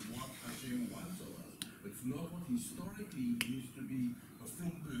not what Hashem wants of us. It's not what historically used to be a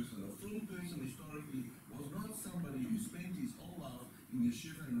frum person. A frum person historically was not somebody who spent his whole life in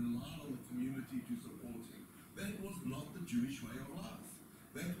yeshiva and relied on the community to support him. That was not the Jewish way of life.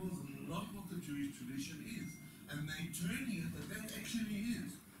 That was not what the Jewish tradition is. And they're turning it that actually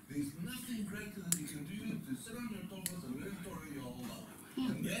is. There's nothing greater than you can do than to sit on your toppers and learn Torah your whole life.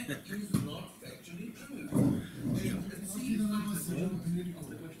 And that is not actually true. It seems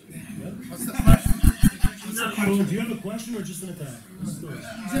What's the question? Do you have a question or just an attack? Is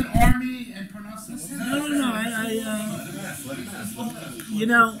it army and pronunciation?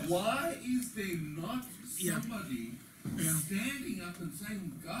 No. Why is there not somebody standing up and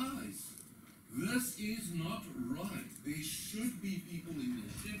saying, guys, this is not right. There should be people in the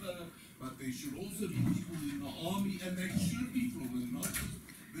yeshiva, but there should also be people in the army, and they should be from not just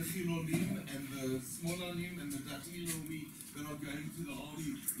the Chilonim and the Smolanim and the Dati Lomi that are going to the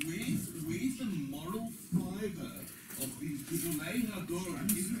army. Where's the moral fiber of these people? They Hador,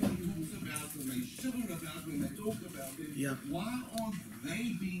 everyone talks about them, they shiver about when they talk about them. Yeah. Why aren't they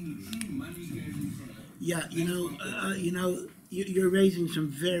being the true money givers? Yeah, you're raising some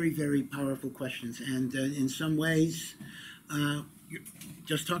very, very powerful questions, and in some ways,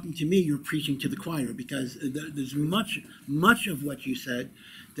 just talking to me, you're preaching to the choir, because there's much of what you said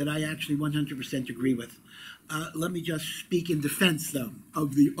that I actually 100% agree with. Let me just speak in defense, though,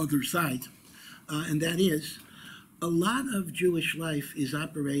 of the other side, and that is, a lot of Jewish life is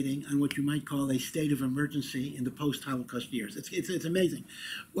operating on what you might call a state of emergency in the post-Holocaust years. It's amazing.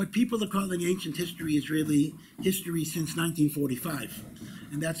 What people are calling ancient history is really history since 1945,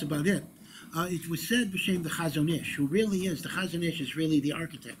 and that's about it. It was said b'shem the Chazon Ish, who really is, the Chazon Ish is really the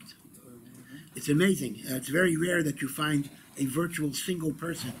architect. It's amazing. It's very rare that you find a virtual single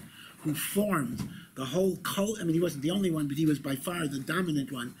person who formed the whole cult. I mean, he wasn't the only one, but he was by far the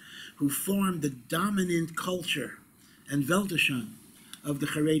dominant one, who formed the dominant culture and Weltanschauung of the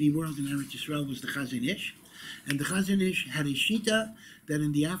Haredi world in Eretz Yisrael was the Chazon Ish. And the Chazon Ish had a shita that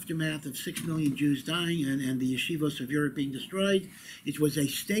in the aftermath of 6 million Jews dying and the yeshivos of Europe being destroyed, it was a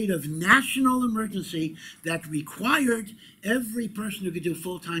state of national emergency that required every person who could do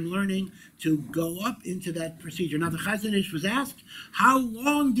full-time learning to go up into that procedure. Now the Chazon Ish was asked, how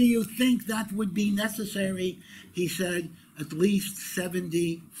long do you think that would be necessary? He said, at least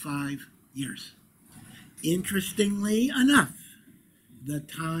 75 years. Interestingly enough, the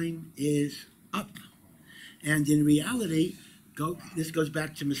time is up. And in reality, this goes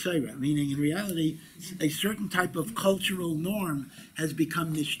back to Messiah, meaning in reality, a certain type of cultural norm has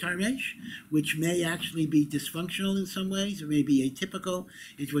become nishtaresh, which may actually be dysfunctional in some ways, or may be atypical.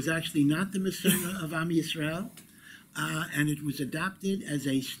 It was actually not the Messiah of Am Yisrael, and it was adopted as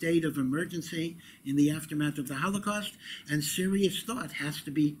a state of emergency in the aftermath of the Holocaust, and serious thought has to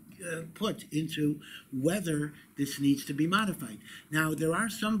be put into whether this needs to be modified. Now, there are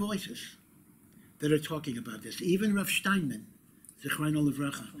some voices that are talking about this. Even Rav Steinman, Zichrono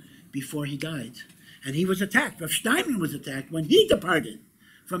Livracha, before he died. And he was attacked. Rav Steinman was attacked when he departed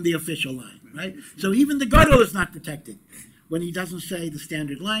from the official line, right? So even the Gadol is not protected when he doesn't say the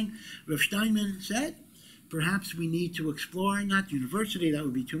standard line. Rav Steinman said, perhaps we need to explore, not university, that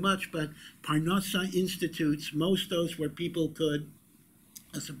would be too much, but Parnasa institutes, most those where people could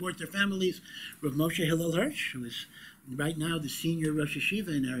support their families. Rav Moshe Hillel Hirsch, who is right now the senior Rosh Hashiva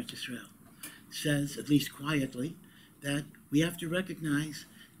in Eretz Yisrael, says, at least quietly, that we have to recognize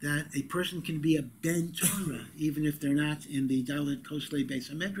that a person can be a ben Torah, even if they're not in the Dalet Kosle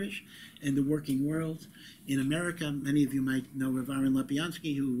Beis HaMedrash and the working world. In America, many of you might know Rav Aaron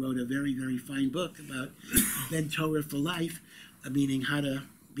Lapiansky, who wrote a very, very fine book about ben Torah for life, meaning how to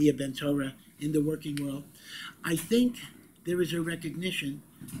be a ben Torah in the working world. I think there is a recognition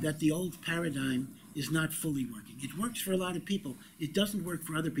that the old paradigm is not fully working. It works for a lot of people. It doesn't work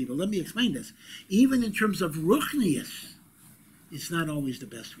for other people. Let me explain this. Even in terms of ruchnius, it's not always the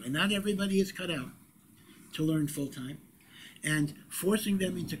best way. Not everybody is cut out to learn full-time. And forcing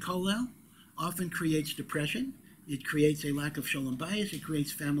them into kollel often creates depression. It creates a lack of shalom bayis. It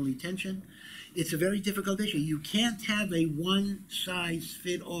creates family tension. It's a very difficult issue. You can't have a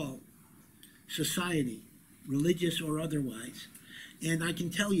one-size-fit-all society, religious or otherwise. And I can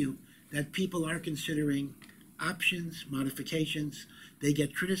tell you that people are considering options, modifications. They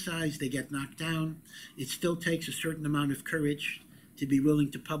get criticized, they get knocked down. It still takes a certain amount of courage to be willing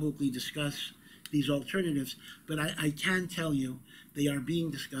to publicly discuss these alternatives. But I can tell you they are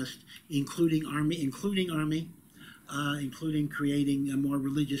being discussed, including creating more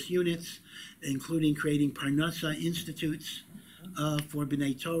religious units, including creating Parnasa institutes for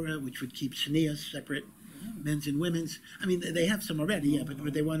B'nai Torah, which would keep Sneas separate, men's and women's. I mean, they have some already, yeah,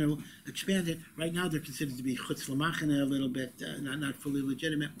 but they want to expand it. Right now, they're considered to be chutz l'machane a little bit, not fully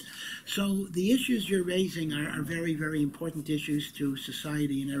legitimate. So the issues you're raising are very, very important issues to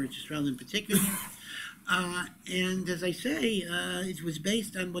society in Eretz Yisrael in particular. And as I say, it was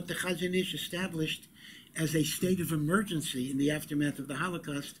based on what the Chazon Ish established as a state of emergency in the aftermath of the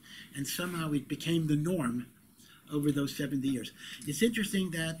Holocaust, and somehow it became the norm over those 70 years. It's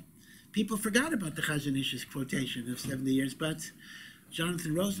interesting that people forgot about the Chazon Ish's quotation of 70 years, but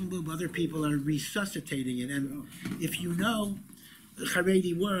Jonathan Rosenblum, other people are resuscitating it. And if you know the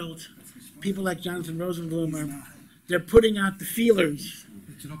Haredi world, people like Jonathan Rosenblum they're putting out the feelers.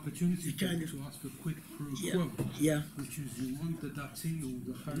 It's an opportunity to ask a quick quote, which is you want the Dati or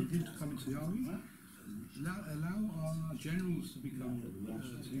the Haredim to come into the army, allow our generals to become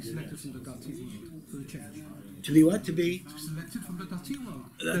to be selected from the Dati world for the change. To be what? To be selected from the Dati world.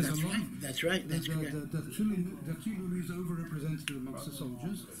 That's right. That's correct. The Tulu is overrepresented amongst the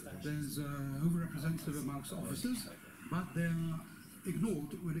soldiers. There's overrepresented amongst officers, but they're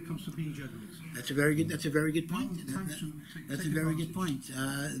ignored when it comes to being generals. That's a very good point. That's a very good point.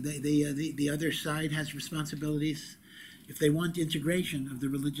 The other side has responsibilities. If they want integration of the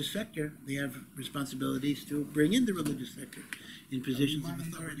religious sector, they have responsibilities to bring in the religious sector in positions of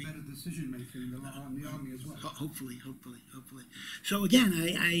authority. Better decision making in the army as well. Hopefully. So again,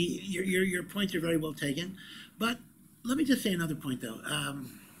 your points are very well taken, but let me just say another point though.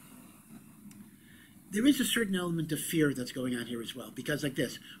 There is a certain element of fear that's going on here as well, because like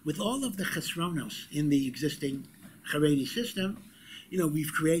this, with all of the chesronos in the existing Haredi system,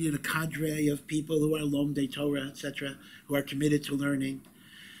 we've created a cadre of people who are lomdei Torah, etc., who are committed to learning.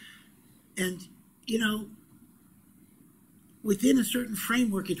 And, within a certain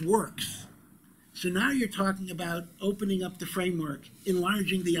framework, it works. So now you're talking about opening up the framework,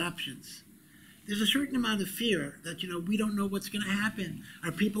 enlarging the options. There's a certain amount of fear that, we don't know what's going to happen.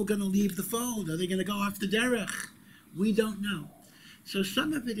 Are people going to leave the fold? Are they going to go off the derech? We don't know. So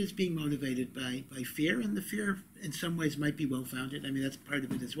some of it is being motivated by fear, and the fear in some ways might be well-founded. I mean, that's part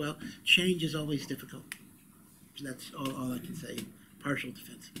of it as well. Change is always difficult. So that's all I can say. Partial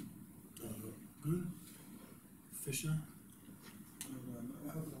defense. Good. Fisher? I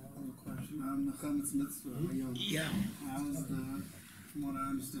have a question on the Chametz Mitzvah. Yeah. From what I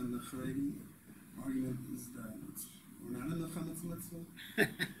understand, the Haredi argument is that we're not in the Chametz Mitzvah.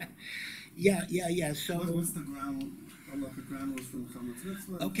 Yeah. So what's the ground? The ground was from Chametz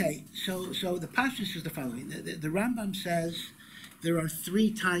Mitzvah. Okay, so the pashtus is the following. The Rambam says there are three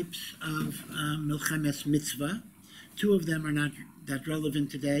types of milchemes mitzvah. Two of them are not that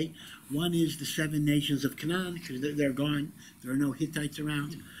relevant today. One is the 7 nations of Canaan, because they're gone. There are no Hittites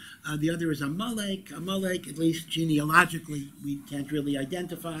around. The other is Amalek. Amalek, at least genealogically, we can't really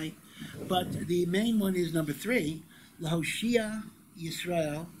identify. But the main one is number 3, Lahoshia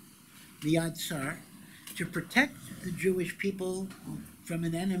Yisrael Miyad Tsar, to protect the Jewish people from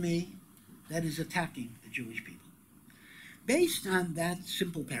an enemy that is attacking the Jewish people. Based on that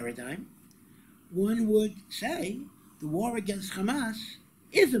simple paradigm, one would say the war against Hamas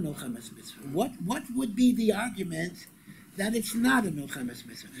is a milchemes mitzvah. What would be the argument that it's not a milchemes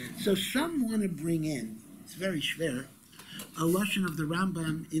mitzvah? So some want to bring in, it's very schwer, a lashon of the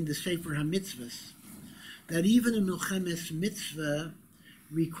Rambam in the Sefer HaMitzvahs, that even a milchemes mitzvah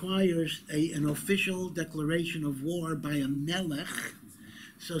requires an official declaration of war by a melech,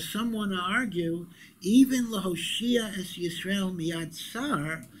 So some want to argue, even Lahoshia es Yisrael miyad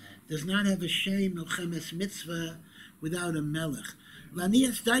tsar does not have a shem milchemes mitzvah without a melech.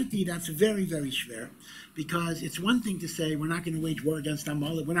 Lanias daiti, that's very, very schwer, because it's one thing to say we're not going to wage war against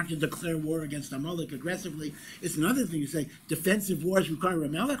Amalek, we're not going to declare war against Amalek aggressively. It's another thing to say defensive wars require a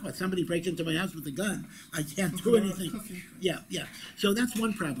melech, but somebody breaks into my house with a gun, I can't do anything. Yeah. So that's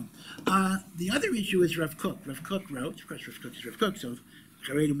one problem. The other issue is Rav Kook. Rav Kook wrote, of course Rav Kook is Rav Kook, so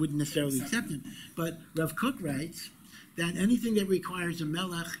Haredim wouldn't necessarily accept him, but Rav Kook writes that anything that requires a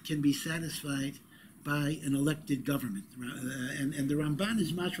melech can be satisfied by an elected government. And the Ramban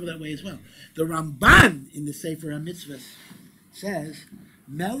is mashma that way as well. The Ramban in the Sefer HaMitzvahs says,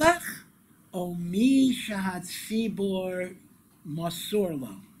 Melech o mi shahat tzibor masor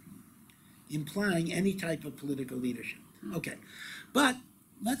lo, implying any type of political leadership. Okay, but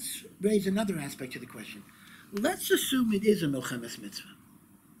let's raise another aspect to the question. Let's assume it is a milchemes mitzvah.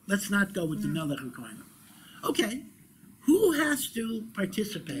 Let's not go with the melech requirement. Okay, who has to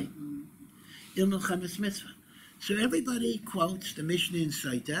participate in milchemes mitzvah? So everybody quotes the Mishnah in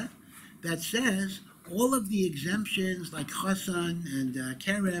Saita that says all of the exemptions like chasan and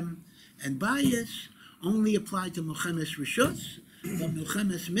kerem and bayis only apply to milchemes rishus, but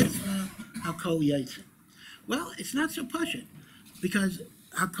milchemes mitzvah hakol yaitzin. Well, it's not so pashut, because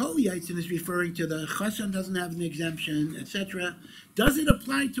hakol yaitzin is referring to the chasan doesn't have an exemption, etc. Does it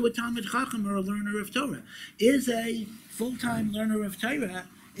apply to a Talmid Chacham or a learner of Torah? Is a full-time learner of Torah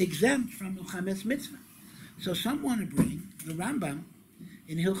exempt from milchemes mitzvah? So some want to bring the Rambam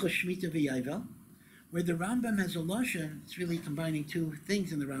in Hilchos Shmita v'Yayvel, where the Rambam has a lashon. It's really combining two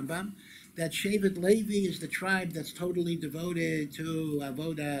things in the Rambam. That Shevet Levi is the tribe that's totally devoted to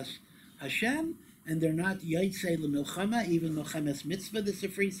avodas Hashem, and they're not yaitse l'milchama, even milchemes mitzvah. The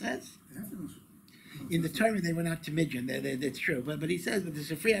Sifri says. In the Torah, they were not to Midyan. That's true. But he says, but the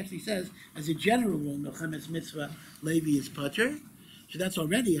Sifri actually says, as a general rule, milchemes mitzvah, Levi is patur. So that's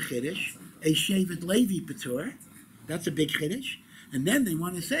already a chiddush. A Shevet Levi patur. That's a big chiddush. And then they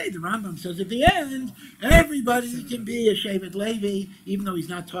want to say, the Rambam says at the end, everybody can be a Shevet Levi, even though he's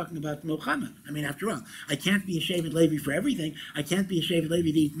not talking about milchama. I mean, after all, I can't be a Shevet Levi for everything. I can't be a Shevet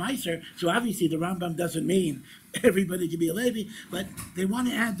Levi to eat meiser. So obviously the Rambam doesn't mean everybody can be a Levi, but they want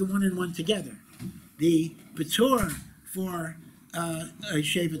to add the one and one together. The patur for a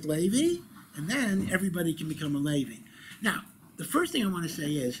Shevet Levi, and then everybody can become a Levi. Now, the first thing I want to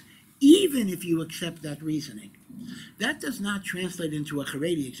say is, even if you accept that reasoning, that does not translate into a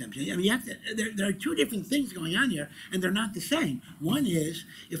Haredi exemption. I mean, you have to, there are two different things going on here, and they're not the same. One is,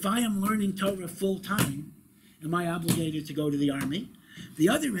 if I am learning Torah full-time, am I obligated to go to the army? The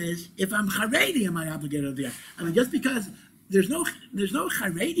other is, if I'm Haredi, am I obligated to the army? I mean, just because there's no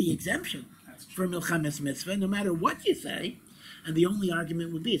Haredi exemption for milchemes mitzvah, no matter what you say, and the only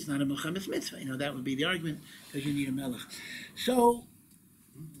argument would be it's not a milchemes mitzvah. That would be the argument, because you need a melech. So,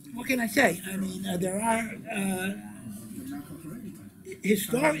 what can I say? I mean, there are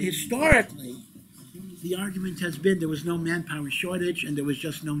historically, the argument has been there was no manpower shortage and there was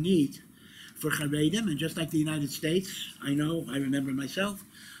just no need for Haredim, and just like the United States, I remember myself,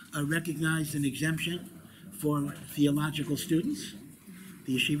 recognized an exemption for theological students.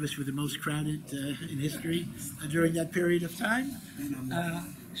 The yeshivas were the most crowded in history during that period of time.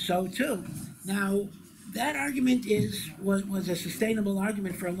 So too. Now, that argument was a sustainable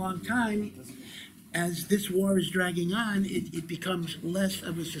argument for a long time. As this war is dragging on, it becomes less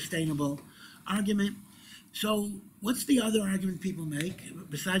of a sustainable argument. So what's the other argument people make,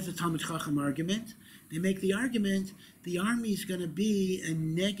 besides the Talmid Chacham argument? They make the argument the army is going to be a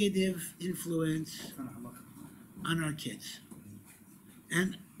negative influence on our kids.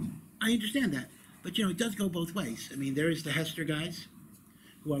 And I understand that. But, it does go both ways. I mean, there is the Hester guys,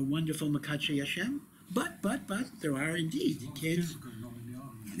 who are wonderful Makatshei Hashem, but there are indeed kids.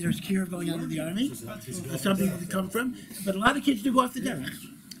 There's care going on in the army. Some people come from, but a lot of kids do go off the derech.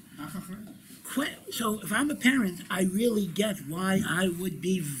 So if I'm a parent, I really get why I would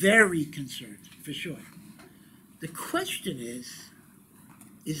be very concerned, for sure. The question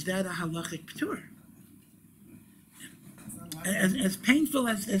is that a halachic p'tur? As painful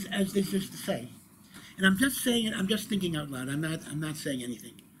as this is to say, and I'm just saying it, I'm just thinking out loud. I'm not saying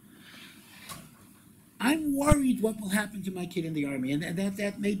anything. I'm worried what will happen to my kid in the army, and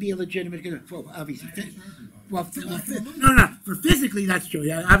that may be a legitimate concern. Well, obviously, no. For physically, that's true.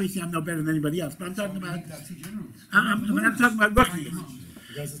 Yeah, obviously, I'm no better than anybody else. But I'm talking about. I'm talking about rookies.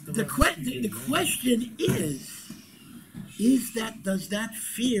 The question is that does that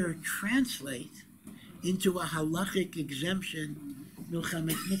fear translate into a halachic exemption,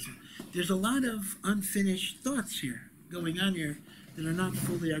 milchemes mitzvah? There's a lot of unfinished thoughts here going on here that are not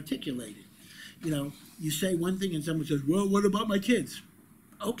fully articulated. You know, you say one thing and someone says, well, what about my kids?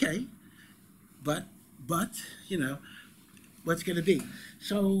 Okay, but, you know, what's going to be?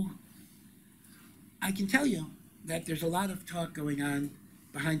 So I can tell you that there's a lot of talk going on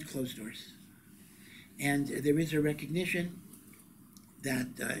behind closed doors. And there is a recognition that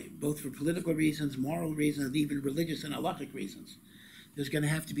both for political reasons, moral reasons, and even religious and halachic reasons, there's going to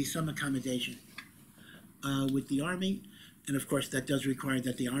have to be some accommodation with the army. And of course, that does require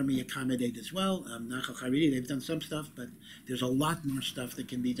that the army accommodate as well. Nachal Haredi, they've done some stuff, but there's a lot more stuff that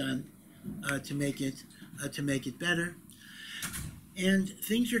can be done to make it better. And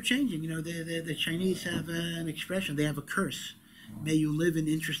things are changing. You know, the Chinese have an expression. They have a curse. May you live in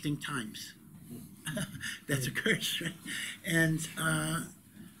interesting times. That's a curse, right? And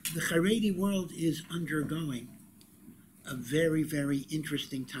the Haredi world is undergoing a very, very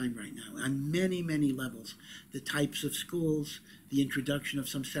interesting time right now on many, many levels. The types of schools, the introduction of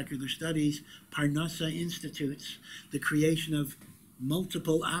some secular studies, Parnassa institutes, the creation of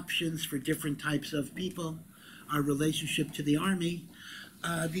multiple options for different types of people, our relationship to the army.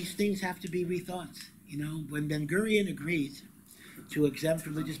 These things have to be rethought. You know, when Ben-Gurion agreed to exempt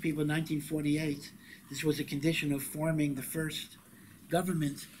religious people in 1948, this was a condition of forming the first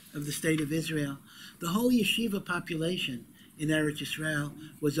government of the State of Israel. The whole yeshiva population in Eretz Yisrael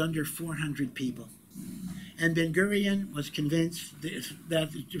was under 400 people. And Ben-Gurion was convinced that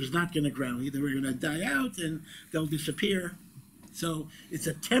it was not going to grow. Either we're going to die out and they'll disappear. So it's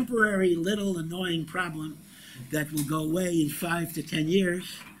a temporary little annoying problem that will go away in 5 to 10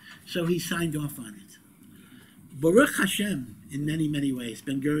 years. So he signed off on it. Baruch Hashem, in many, many ways,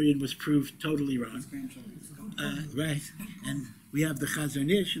 Ben-Gurion was proved totally wrong. Right. And we have the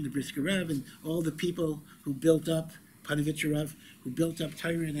Chazon Ish and the Brisker Rav and all the people who built up, Panovitcher Rav, who built up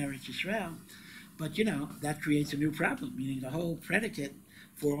Torah in Eretz Yisrael. But, you know, that creates a new problem, meaning the whole predicate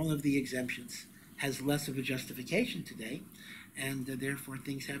for all of the exemptions has less of a justification today, and therefore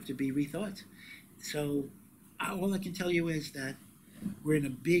things have to be rethought. So all I can tell you is that we're in a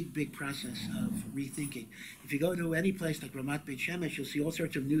big, big process of rethinking. If you go to any place like Ramat Beit Shemesh, you'll see all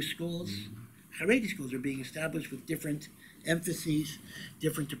sorts of new schools. Haredi schools are being established with different emphases,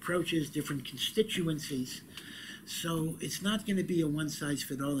 different approaches, different constituencies. So it's not going to be a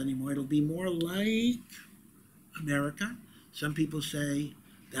one-size-fits-all anymore. It'll be more like America. Some people say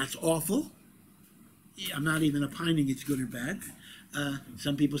that's awful. I'm not even opining it's good or bad.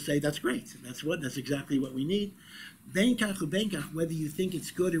 Some people say that's great. That's exactly what we need. Benkach or benkach, whether you think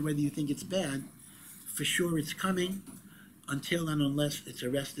it's good or whether you think it's bad, for sure it's coming until and unless it's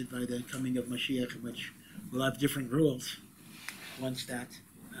arrested by the coming of Moshiach, in which we'll have different rules once that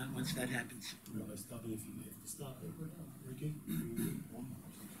happens.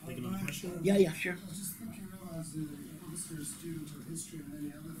 Yeah, sure. I was just thinking now, as obviously a student of history and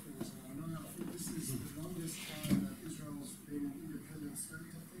many other things, and I think this is the longest time that Israel's been an independent state,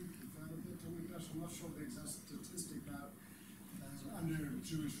 I think. I'm not sure the exact statistic, but under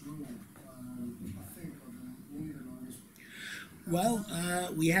Jewish rule, I think, or only the longest. Well,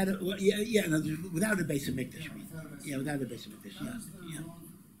 we had without a base of Mikdash. Without a base of Mikdash. Yeah.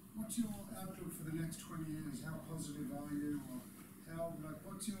 What's your outlook for the next 20 years? How positive are you? Or how,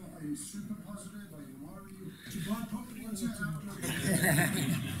 are you super positive? Are you worried? Do you buy property? What's your outlook?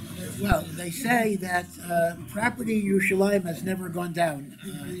 Well, they say that property in Yerushalayim has never gone down.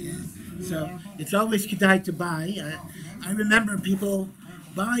 So it's always kedai to buy. I remember people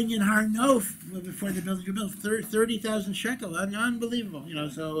buying in Har Nof before the building was built, 30,000 shekel, unbelievable. You know,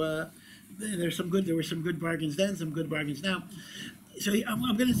 so there were some good bargains then, some good bargains now. So I'm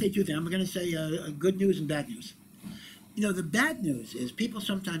going to say two things. I'm going to say good news and bad news. You know, the bad news is people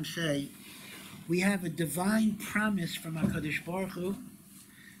sometimes say we have a divine promise from HaKadosh Baruch Hu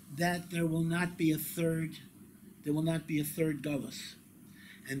that there will not be a third Galus.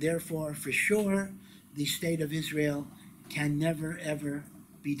 And therefore, for sure, the state of Israel can never, ever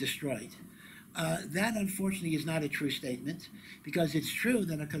be destroyed. That, unfortunately, is not a true statement, because it's true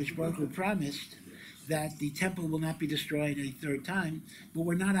that HaKadosh Baruch Hu promised that the temple will not be destroyed a third time, but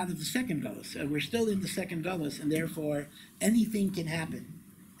we're not out of the second Galus. We're still in the second Galus, and therefore, anything can happen,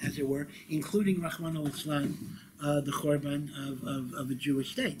 as it were, including Rahman al-Islam, the Chorban of a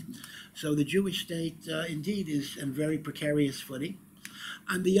Jewish state. So the Jewish state, indeed, is in very precarious footing.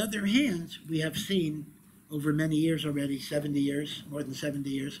 On the other hand, we have seen over many years already, 70 years, more than 70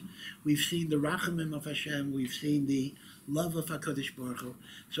 years, we've seen the Rachamim of Hashem, we've seen the love of HaKadosh Baruch Hu.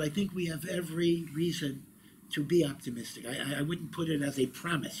 So I think we have every reason to be optimistic. I wouldn't put it as a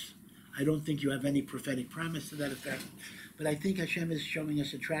promise. I don't think you have any prophetic promise to that effect. But I think Hashem is showing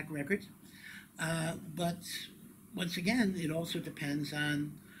us a track record. But once again, it also depends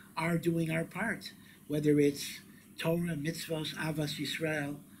on our doing our part, whether it's Torah, mitzvos, avas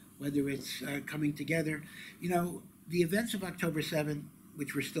Yisrael, whether it's coming together. You know, the events of October 7,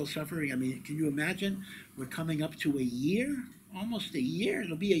 which we're still suffering, I mean, can you imagine? We're coming up to a year, almost a year.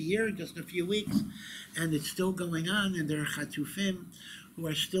 It'll be a year in just a few weeks, and it's still going on, and there are chatufim who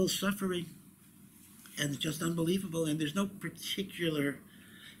are still suffering, and it's just unbelievable, and there's no particular,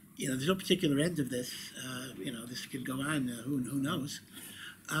 there's no particular end of this. This could go on, who knows?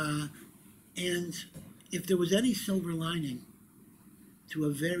 And if there was any silver lining to a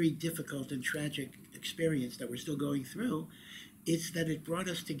very difficult and tragic experience that we're still going through, it's that it brought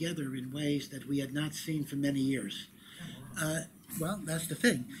us together in ways that we had not seen for many years. Well, that's the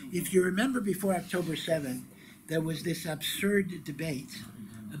thing. If you remember before October 7, there was this absurd debate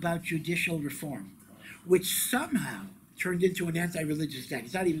about judicial reform, which somehow turned into an anti-religious attack.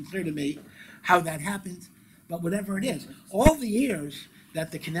 It's not even clear to me how that happened, but whatever it is, all the years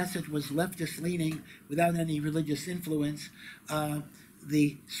that the Knesset was leftist-leaning without any religious influence,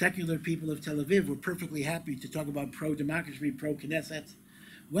 the secular people of Tel Aviv were perfectly happy to talk about pro-democracy, pro-Knesset.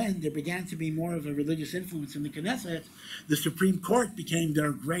 When there began to be more of a religious influence in the Knesset, the Supreme Court became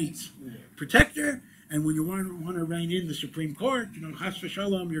their great protector, and when you want to rein in the Supreme Court, chas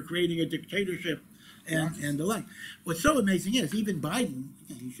v'shalom, you're creating a dictatorship, and the like. What's so amazing is, even Biden,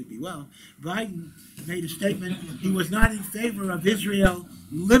 he should be well, Biden made a statement, he was not in favor of Israel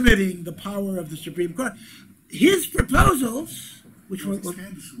limiting the power of the Supreme Court. His proposals, which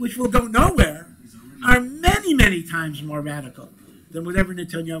will go nowhere, are many, many times more radical than whatever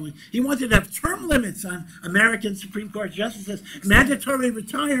Netanyahu. He wanted to have term limits on American Supreme Court justices, mandatory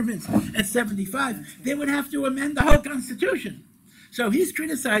retirements at 75. They would have to amend the whole Constitution. So he's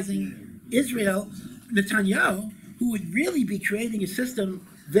criticizing Israel, Netanyahu, who would really be creating a system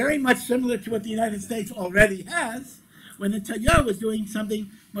very much similar to what the United States already has, when Netanyahu is doing something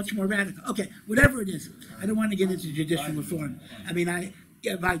much more radical. Okay, whatever it is. I don't want to get into judicial reform. I mean, I'm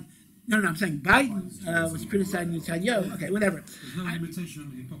saying Biden was criticizing Netanyahu. Okay, whatever. There's no limitation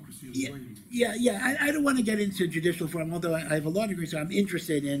on the hypocrisy of the way. Yeah. I don't want to get into judicial reform, although I have a law degree, so I'm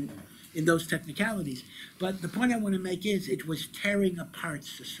interested in those technicalities. But the point I want to make is it was tearing apart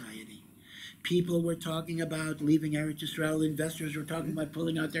society. People were talking about leaving Eretz Yisrael. Investors were talking about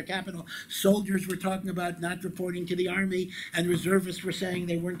pulling out their capital. Soldiers were talking about not reporting to the army. And reservists were saying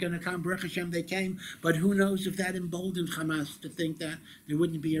they weren't going to come. Baruch Hashem, they came. But who knows if that emboldened Hamas to think that there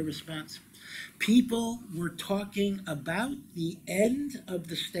wouldn't be a response. People were talking about the end of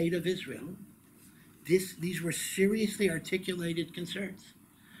the state of Israel. These were seriously articulated concerns.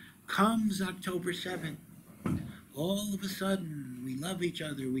 Comes October 7th. All of a sudden, we love each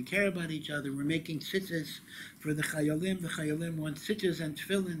other, we care about each other, we're making tzitzis for the Chayolim. The Chayolim want tzitzis and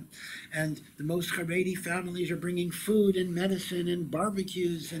tefillin, and the most Haredi families are bringing food and medicine and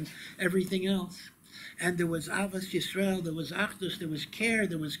barbecues and everything else. And there was Avas Yisrael, there was Achdus, there was care,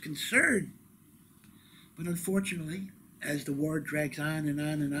 there was concern. But unfortunately, as the war drags on and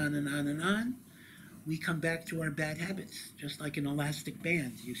on and on and on and on, we come back to our bad habits, just like an elastic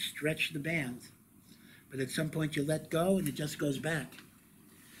band. You stretch the band. But at some point you let go and it just goes back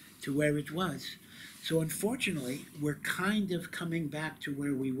to where it was. So unfortunately, we're kind of coming back to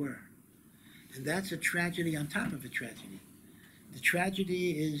where we were. And that's a tragedy on top of a tragedy. The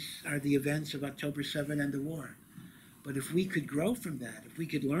tragedy are the events of October 7 and the war. But if we could grow from that, if we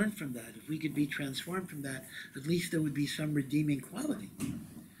could learn from that, if we could be transformed from that, at least there would be some redeeming quality.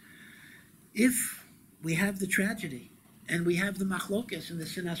 If we have the tragedy and we have the machlokas and the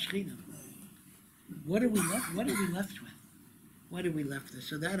sinas chinam, what are we left with? What are we left with?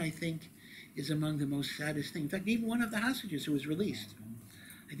 So that, I think, is among the most saddest things. In fact, even one of the hostages who was released,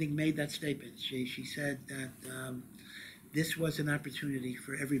 I think, made that statement. She said that this was an opportunity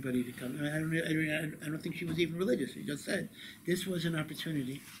for everybody to come. I don't think she was even religious. She just said this was an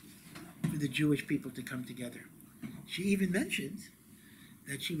opportunity for the Jewish people to come together. She even mentioned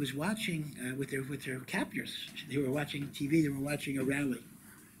that she was watching with her captors. They were watching TV. They were watching a rally.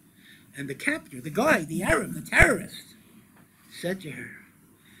 And the captor, the guy, the Arab, the terrorist, said to her,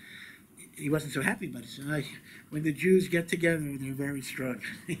 he wasn't so happy about it. So when the Jews get together, they're very strong.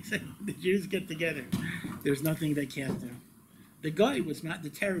 He said, when the Jews get together, there's nothing they can't do. The guy was not, the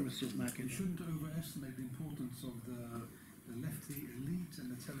terrorist was not. You shouldn't overestimate the importance of the lefty elite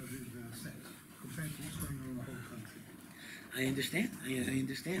and the Tel Aviv sect compared to what's going on in the whole country. I understand.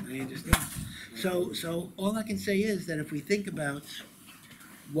 So all I can say is that if we think about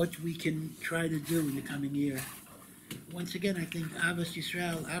what we can try to do in the coming year. Once again, I think Avos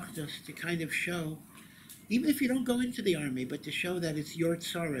Yisrael, Achdus, to kind of show even if you don't go into the army, but to show that it's your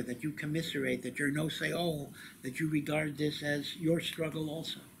tzara, that you commiserate, that you're no sayol, that you regard this as your struggle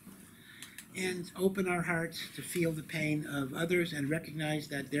also. And open our hearts to feel the pain of others and recognize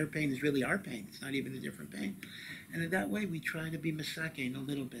that their pain is really our pain. It's not even a different pain. And in that way, we try to be masakein a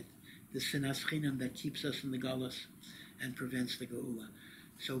little bit, the sinas chinam that keeps us in the galus and prevents the geula.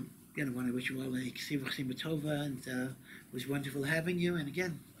 So, again, I want to wish you all a ksiv chsima tova, and it was wonderful having you. And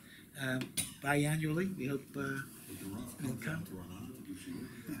again, biannually, we hope you'll come.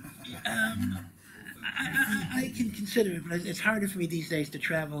 I can consider it, but it's harder for me these days to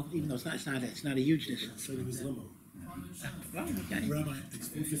travel, even though it's not a huge distance. So it was limo. Well, okay. Rabbi, it's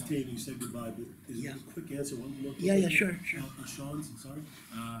 4:15. You said goodbye, but is it a quick answer? One more. Yeah, sure. Sean, sorry.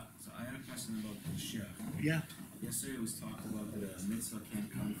 So I had a question about Moshiach. Yeah. Yesterday was talked about that a mitzvah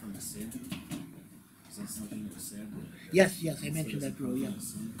can't come from the sin. Is that something that was said? Yes, I mentioned that rule. Yeah.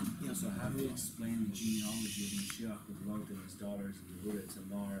 So how do we explain the genealogy of Moshiach with Lot and his daughters, Yehuda,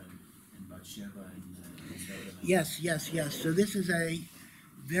 Tamar, and Bathsheba, and Yes. So this is a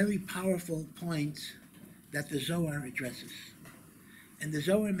very powerful point that the Zohar addresses. And the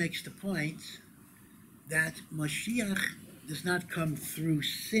Zohar makes the point that Moshiach does not come through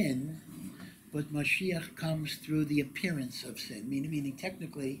sin, but Moshiach comes through the appearance of sin. Meaning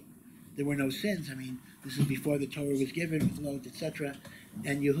technically, there were no sins. I mean, this is before the Torah was given with Lot, etc.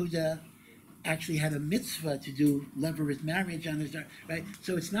 And Yehuda actually had a mitzvah to do levirate marriage on his daughter, right?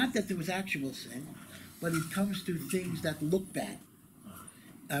 So it's not that there was actual sin, but it comes through things that look bad.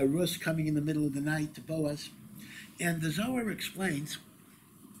 Rus coming in the middle of the night to Boaz. And the Zohar explains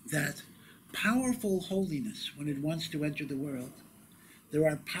that powerful holiness, when it wants to enter the world, there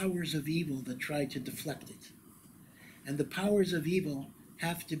are powers of evil that try to deflect it. And the powers of evil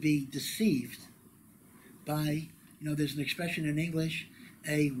have to be deceived by, there's an expression in English,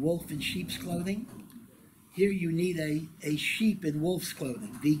 a wolf in sheep's clothing. Here you need a sheep in wolf's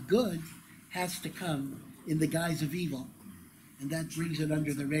clothing. The good has to come in the guise of evil, and that brings it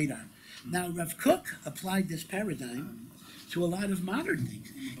under the radar. Now, Rav Kook applied this paradigm to a lot of modern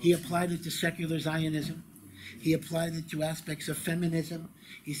things. He applied it to secular Zionism. He applied it to aspects of feminism.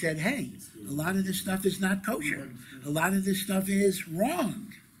 He said, hey, a lot of this stuff is not kosher. A lot of this stuff is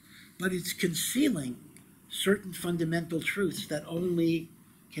wrong, but it's concealing certain fundamental truths that only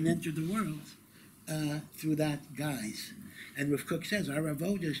can enter the world through that guise. And Rav Kook says, our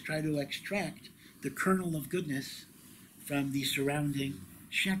avodas try to extract the kernel of goodness from the surrounding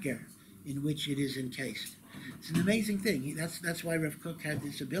sheker in which it is encased. It's an amazing thing. That's why Rav Kook had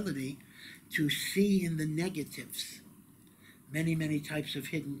this ability to see in the negatives many, many types of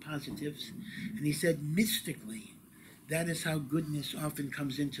hidden positives. And he said, mystically, that is how goodness often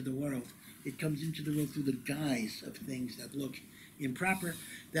comes into the world. It comes into the world through the guise of things that look improper.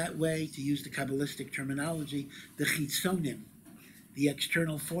 That way, to use the Kabbalistic terminology, the chitzonim, the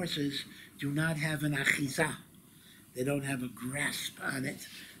external forces, do not have an achizah. They don't have a grasp on it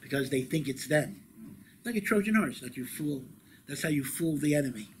because they think it's them. Like a Trojan horse that you fool. That's how you fool the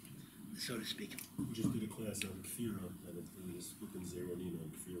enemy, so to speak. We just did a class on kfira, and it was looking zeronin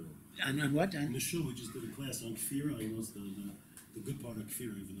on kfira. On what? In the show, we just did a class on kfira. I know the good part of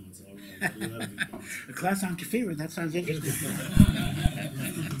kfira, even though it's all right. A class on kfira, that sounds interesting.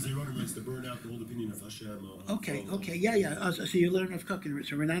 Zeronin writes the burn out the old opinion of Hashem. Okay, yeah. So you learn Rav Kook,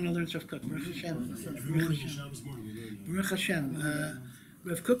 so Renana learns Rav Kook. Baruch Hashem. Every morning in Shabbos morning we learn. Baruch Hashem.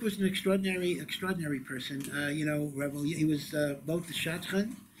 Rav Kook was an extraordinary person. He was both the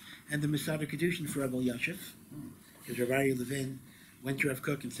Shadchan and the Masada Kedushin for Rebbe Yashiv, because Rabbi Levin went to Rav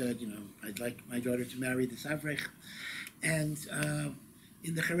Kook and said, I'd like my daughter to marry this Avrech. And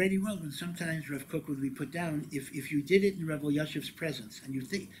in the Haredi world, when sometimes Rav Kook would be put down, if you did it in Rebbe Yashiv's presence, and you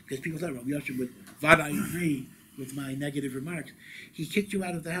think, because people thought Rebbe Yashiv would, I agree with my negative remarks, he kicked you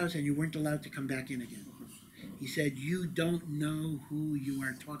out of the house and you weren't allowed to come back in again. He said, you don't know who you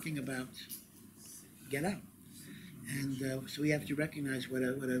are talking about. Get out. And so we have to recognize what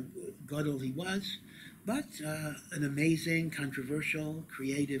a gadol he was, but an amazing, controversial,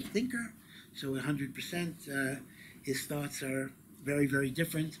 creative thinker. So 100%, his thoughts are very, very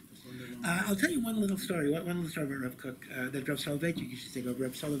different. I'll tell you one little story about Rav Kook that Rav Soloveitchik used to say about.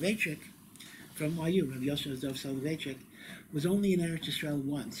 Rav Soloveitchik from YU, Rav Yosef Dov Soloveitchik, was only in Eretz Yisrael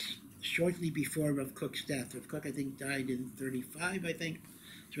once, shortly before Rav Kook's death. Rav Kook, I think, died in 35, I think.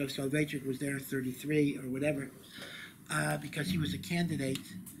 So Rav Soloveitchik was there in 33 or whatever, because he was a candidate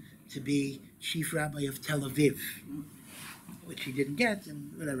to be chief rabbi of Tel Aviv. which he didn't get,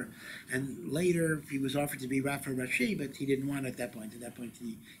 and whatever. And later, he was offered to be Rafa Rashi, but he didn't want it at that point. At that point,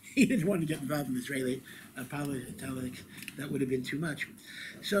 he didn't want to get involved in Israeli politics. That would have been too much.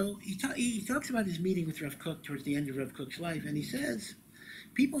 So he talks about his meeting with Rav Kook towards the end of Rav Kook's life, and he says,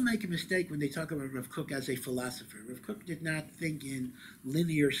 people make a mistake when they talk about Rav Kook as a philosopher. Rav Kook did not think in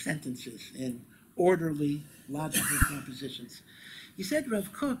linear sentences, in orderly, logical compositions. He said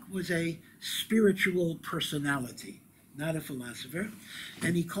Rav Kook was a spiritual personality, not a philosopher,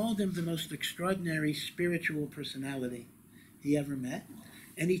 and he called him the most extraordinary spiritual personality he ever met.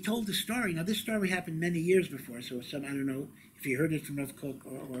 And he told the story. Now, this story happened many years before, so I don't know if he heard it from Rav Kook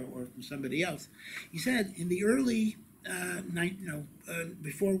or from somebody else. He said in the early,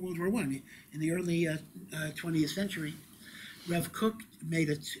 before World War I, in the early 20th century, Rav Kook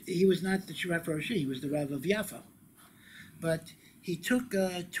he was not the Rav Roshi, he was the Rav of Yaffa. But he took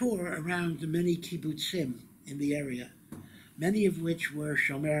a tour around the many kibbutzim in the area, many of which were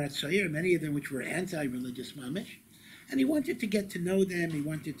Shomer Atzair, many of them which were anti-religious mamish. And he wanted to get to know them, he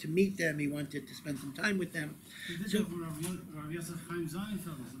wanted to meet them, he wanted to spend some time with them.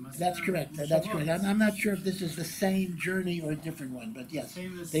 That's correct, that's correct. I'm not sure if this is the same journey or a different one, but yes,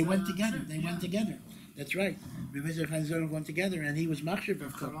 they went together, went together. That's right. Rabbi Yitzchak Chaim Zon went together, and he was Machshav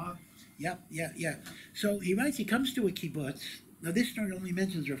of Kook. Yeah. So he writes, he comes to a kibbutz. Now this story only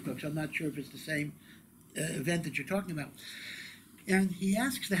mentions Rav Kook, so I'm not sure if it's the same event that you're talking about. And he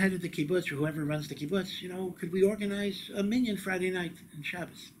asks the head of the kibbutz, or whoever runs the kibbutz, could we organize a minyan Friday night in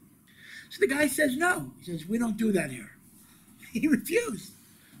Shabbos? So the guy says no. He says, we don't do that here. He refused.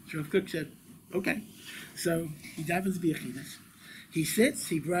 So Rav Kook said, okay. So he davens b'yachidas. He sits,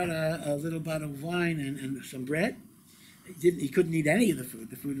 he brought a little bottle of wine and some bread. He couldn't eat any of the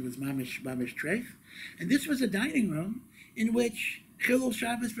food. The food was mamish treif. And this was a dining room in which Chilul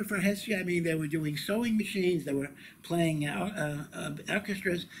Shabbos before Hesya, they were doing sewing machines, they were playing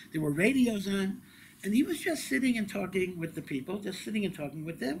orchestras, there were radios on, and he was just sitting and talking with the people, just sitting and talking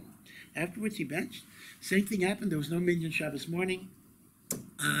with them. Afterwards he benched. Same thing happened, there was no minyan Shabbos morning.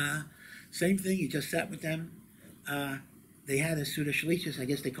 Same thing, he just sat with them. They had a Suda Shalishis, I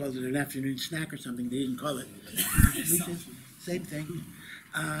guess they called it an afternoon snack or something, they didn't call it. Same thing.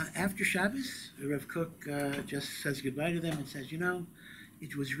 After Shabbos, Rav Kook just says goodbye to them and says,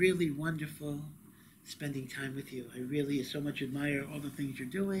 it was really wonderful spending time with you. I really so much admire all the things you're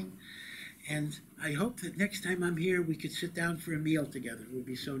doing. And I hope that next time I'm here, we could sit down for a meal together. It would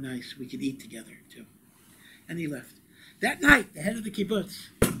be so nice. We could eat together, too. And he left. That night, the head of the kibbutz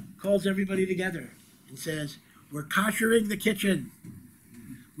calls everybody together and says, we're koshering the kitchen.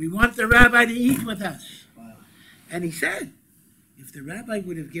 We want the rabbi to eat with us. Wow. And he said, if the rabbi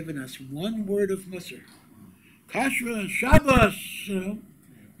would have given us one word of Musar, Kashra, Shabbos,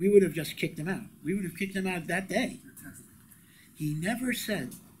 we would have just kicked him out. We would have kicked him out that day. He never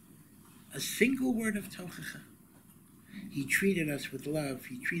said a single word of Tochacha. He treated us with love.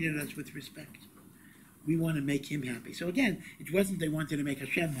 He treated us with respect. We want to make him happy. So again, it wasn't they wanted to make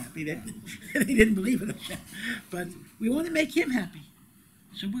Hashem happy. They didn't believe in Hashem. But we want to make him happy.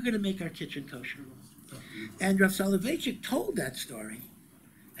 So we're going to make our kitchen kosher. And Rav Soloveitchik told that story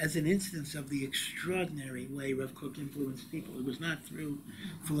as an instance of the extraordinary way Rav Kook influenced people. It was not through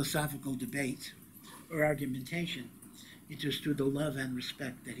philosophical debate or argumentation. It was through the love and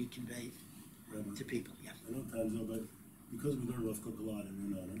respect that he conveyed to people. Yeah. I know times though, but because we learn Rav Kook a lot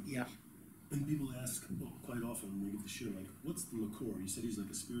and we're not, yeah. And people ask quite often when we get to share, what's the makor? You said he's like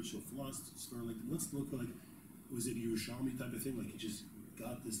a spiritual philosopher. What's the makor? Was it a Yerushalmi type of thing? He just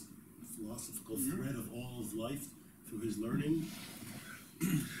got this philosophical thread of all of life through his learning?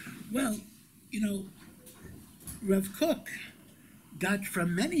 Well, Rav Kook got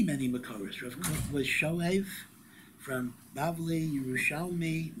from many, many makoros. Rav Kook was Shoev from Bavli,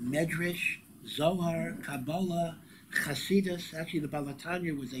 Yerushalmi, Medrash, Zohar, Kabbalah, Chasidus. Actually, the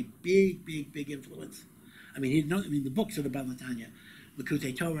Balatanya was a big, big, big influence. The books of the Balatanya,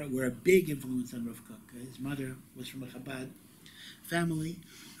 Likutei Torah, were a big influence on Rav Kook. His mother was from a Chabad family,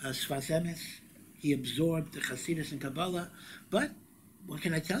 Sfas Emes. He absorbed the Chasidus and Kabbalah. But what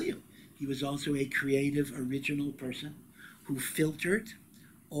can I tell you? He was also a creative, original person who filtered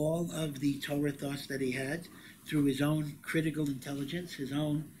all of the Torah thoughts that he had through his own critical intelligence, his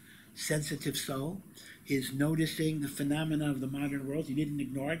own sensitive soul, his noticing the phenomena of the modern world. He didn't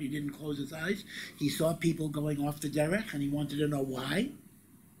ignore it. He didn't close his eyes. He saw people going off the derech, and he wanted to know why.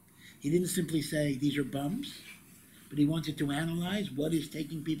 He didn't simply say, these are bums, but he wanted to analyze what is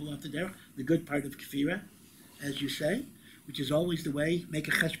taking people off the derech, the good part of kefira, as you say, which is always the way, make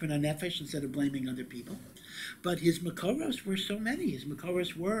a cheshbon hanefesh instead of blaming other people. But his makoros were so many. His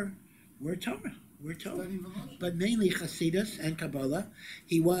makoros were Torah, we're told. Studying Volozhin. But mainly Hasidus and Kabbalah.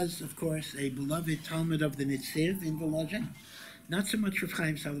 He was, of course, a beloved Talmud of the Nitziv in Volozhin. Not so much Rav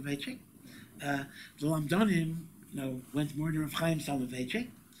Chaim Soloveitchik. The Lamdonim, went more to Rav Chaim Soloveitchik.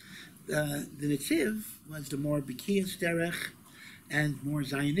 The Nitziv was the more Bekias derech and more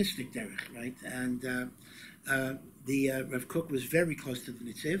Zionistic derech, right? And Rav Kook was very close to the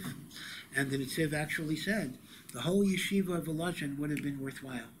Nitziv, and the Nitziv actually said the whole yeshiva of Volozhin would have been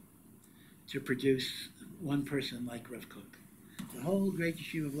worthwhile to produce one person like Rav Kook. The whole great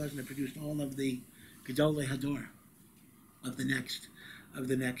yeshiva of Volozhin produced all of the Gedolei Hador of the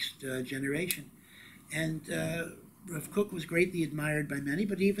next generation. And Rav Kook was greatly admired by many,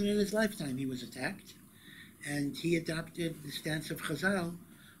 but even in his lifetime he was attacked. And he adopted the stance of Chazal,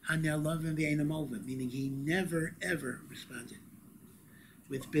 Hane'elovim v'einamovim, meaning he never, ever responded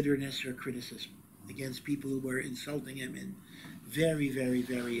with bitterness or criticism against people who were insulting him in very, very,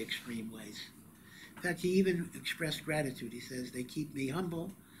 very extreme ways. In fact, he even expressed gratitude. He says, they keep me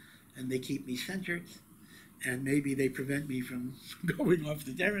humble, and they keep me centered, and maybe they prevent me from going off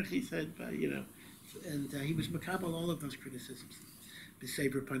the derech, he said, but, and he was makabel all of those criticisms.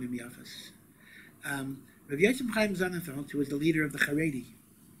 B'sever panim yafas. Rav Yitzchak Breitowitz, who was the leader of the Haredi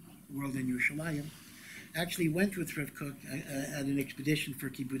world in Yerushalayim, actually went with Rav Kook at an expedition for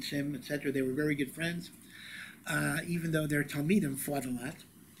kibbutzim, etc. They were very good friends, even though their Talmidim fought a lot.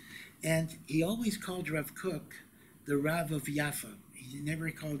 And he always called Rav Kook the Rav of Yafa. He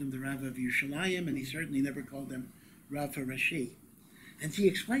never called him the Rav of Yerushalayim, and he certainly never called him Rav HaRashi. And he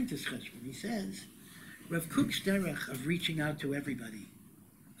explained to Cheshbon, he says, Rav Kook's derech of reaching out to everybody,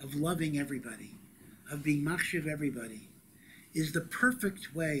 of loving everybody, of being machshiv everybody, is the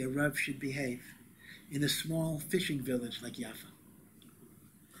perfect way a Rav should behave in a small fishing village like Yafa.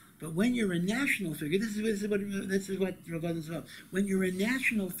 But when you're a national figure, this is what Rav is about. When you're a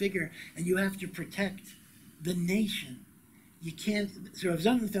national figure and you have to protect the nation, you can't, so Rav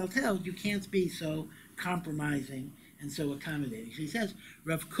Sonnenfeld held, you can't be so compromising and so accommodating. So he says,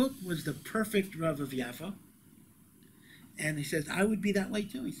 Rav Kook was the perfect Rav of Yafa. And he says, I would be that way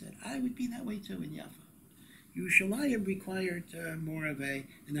too. He said, I would be that way too in Yafa. Yerushalayim required more of an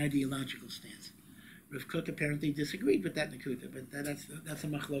ideological stance. Rav Kook apparently disagreed with that Nakuta, but that's a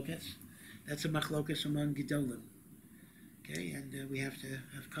machlokas. That's a machlokas among Gedolim. Okay, and we have to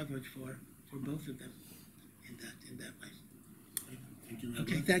have coverage for both of them in that way. Thank you,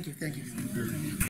 Rabbi. Okay, thank you.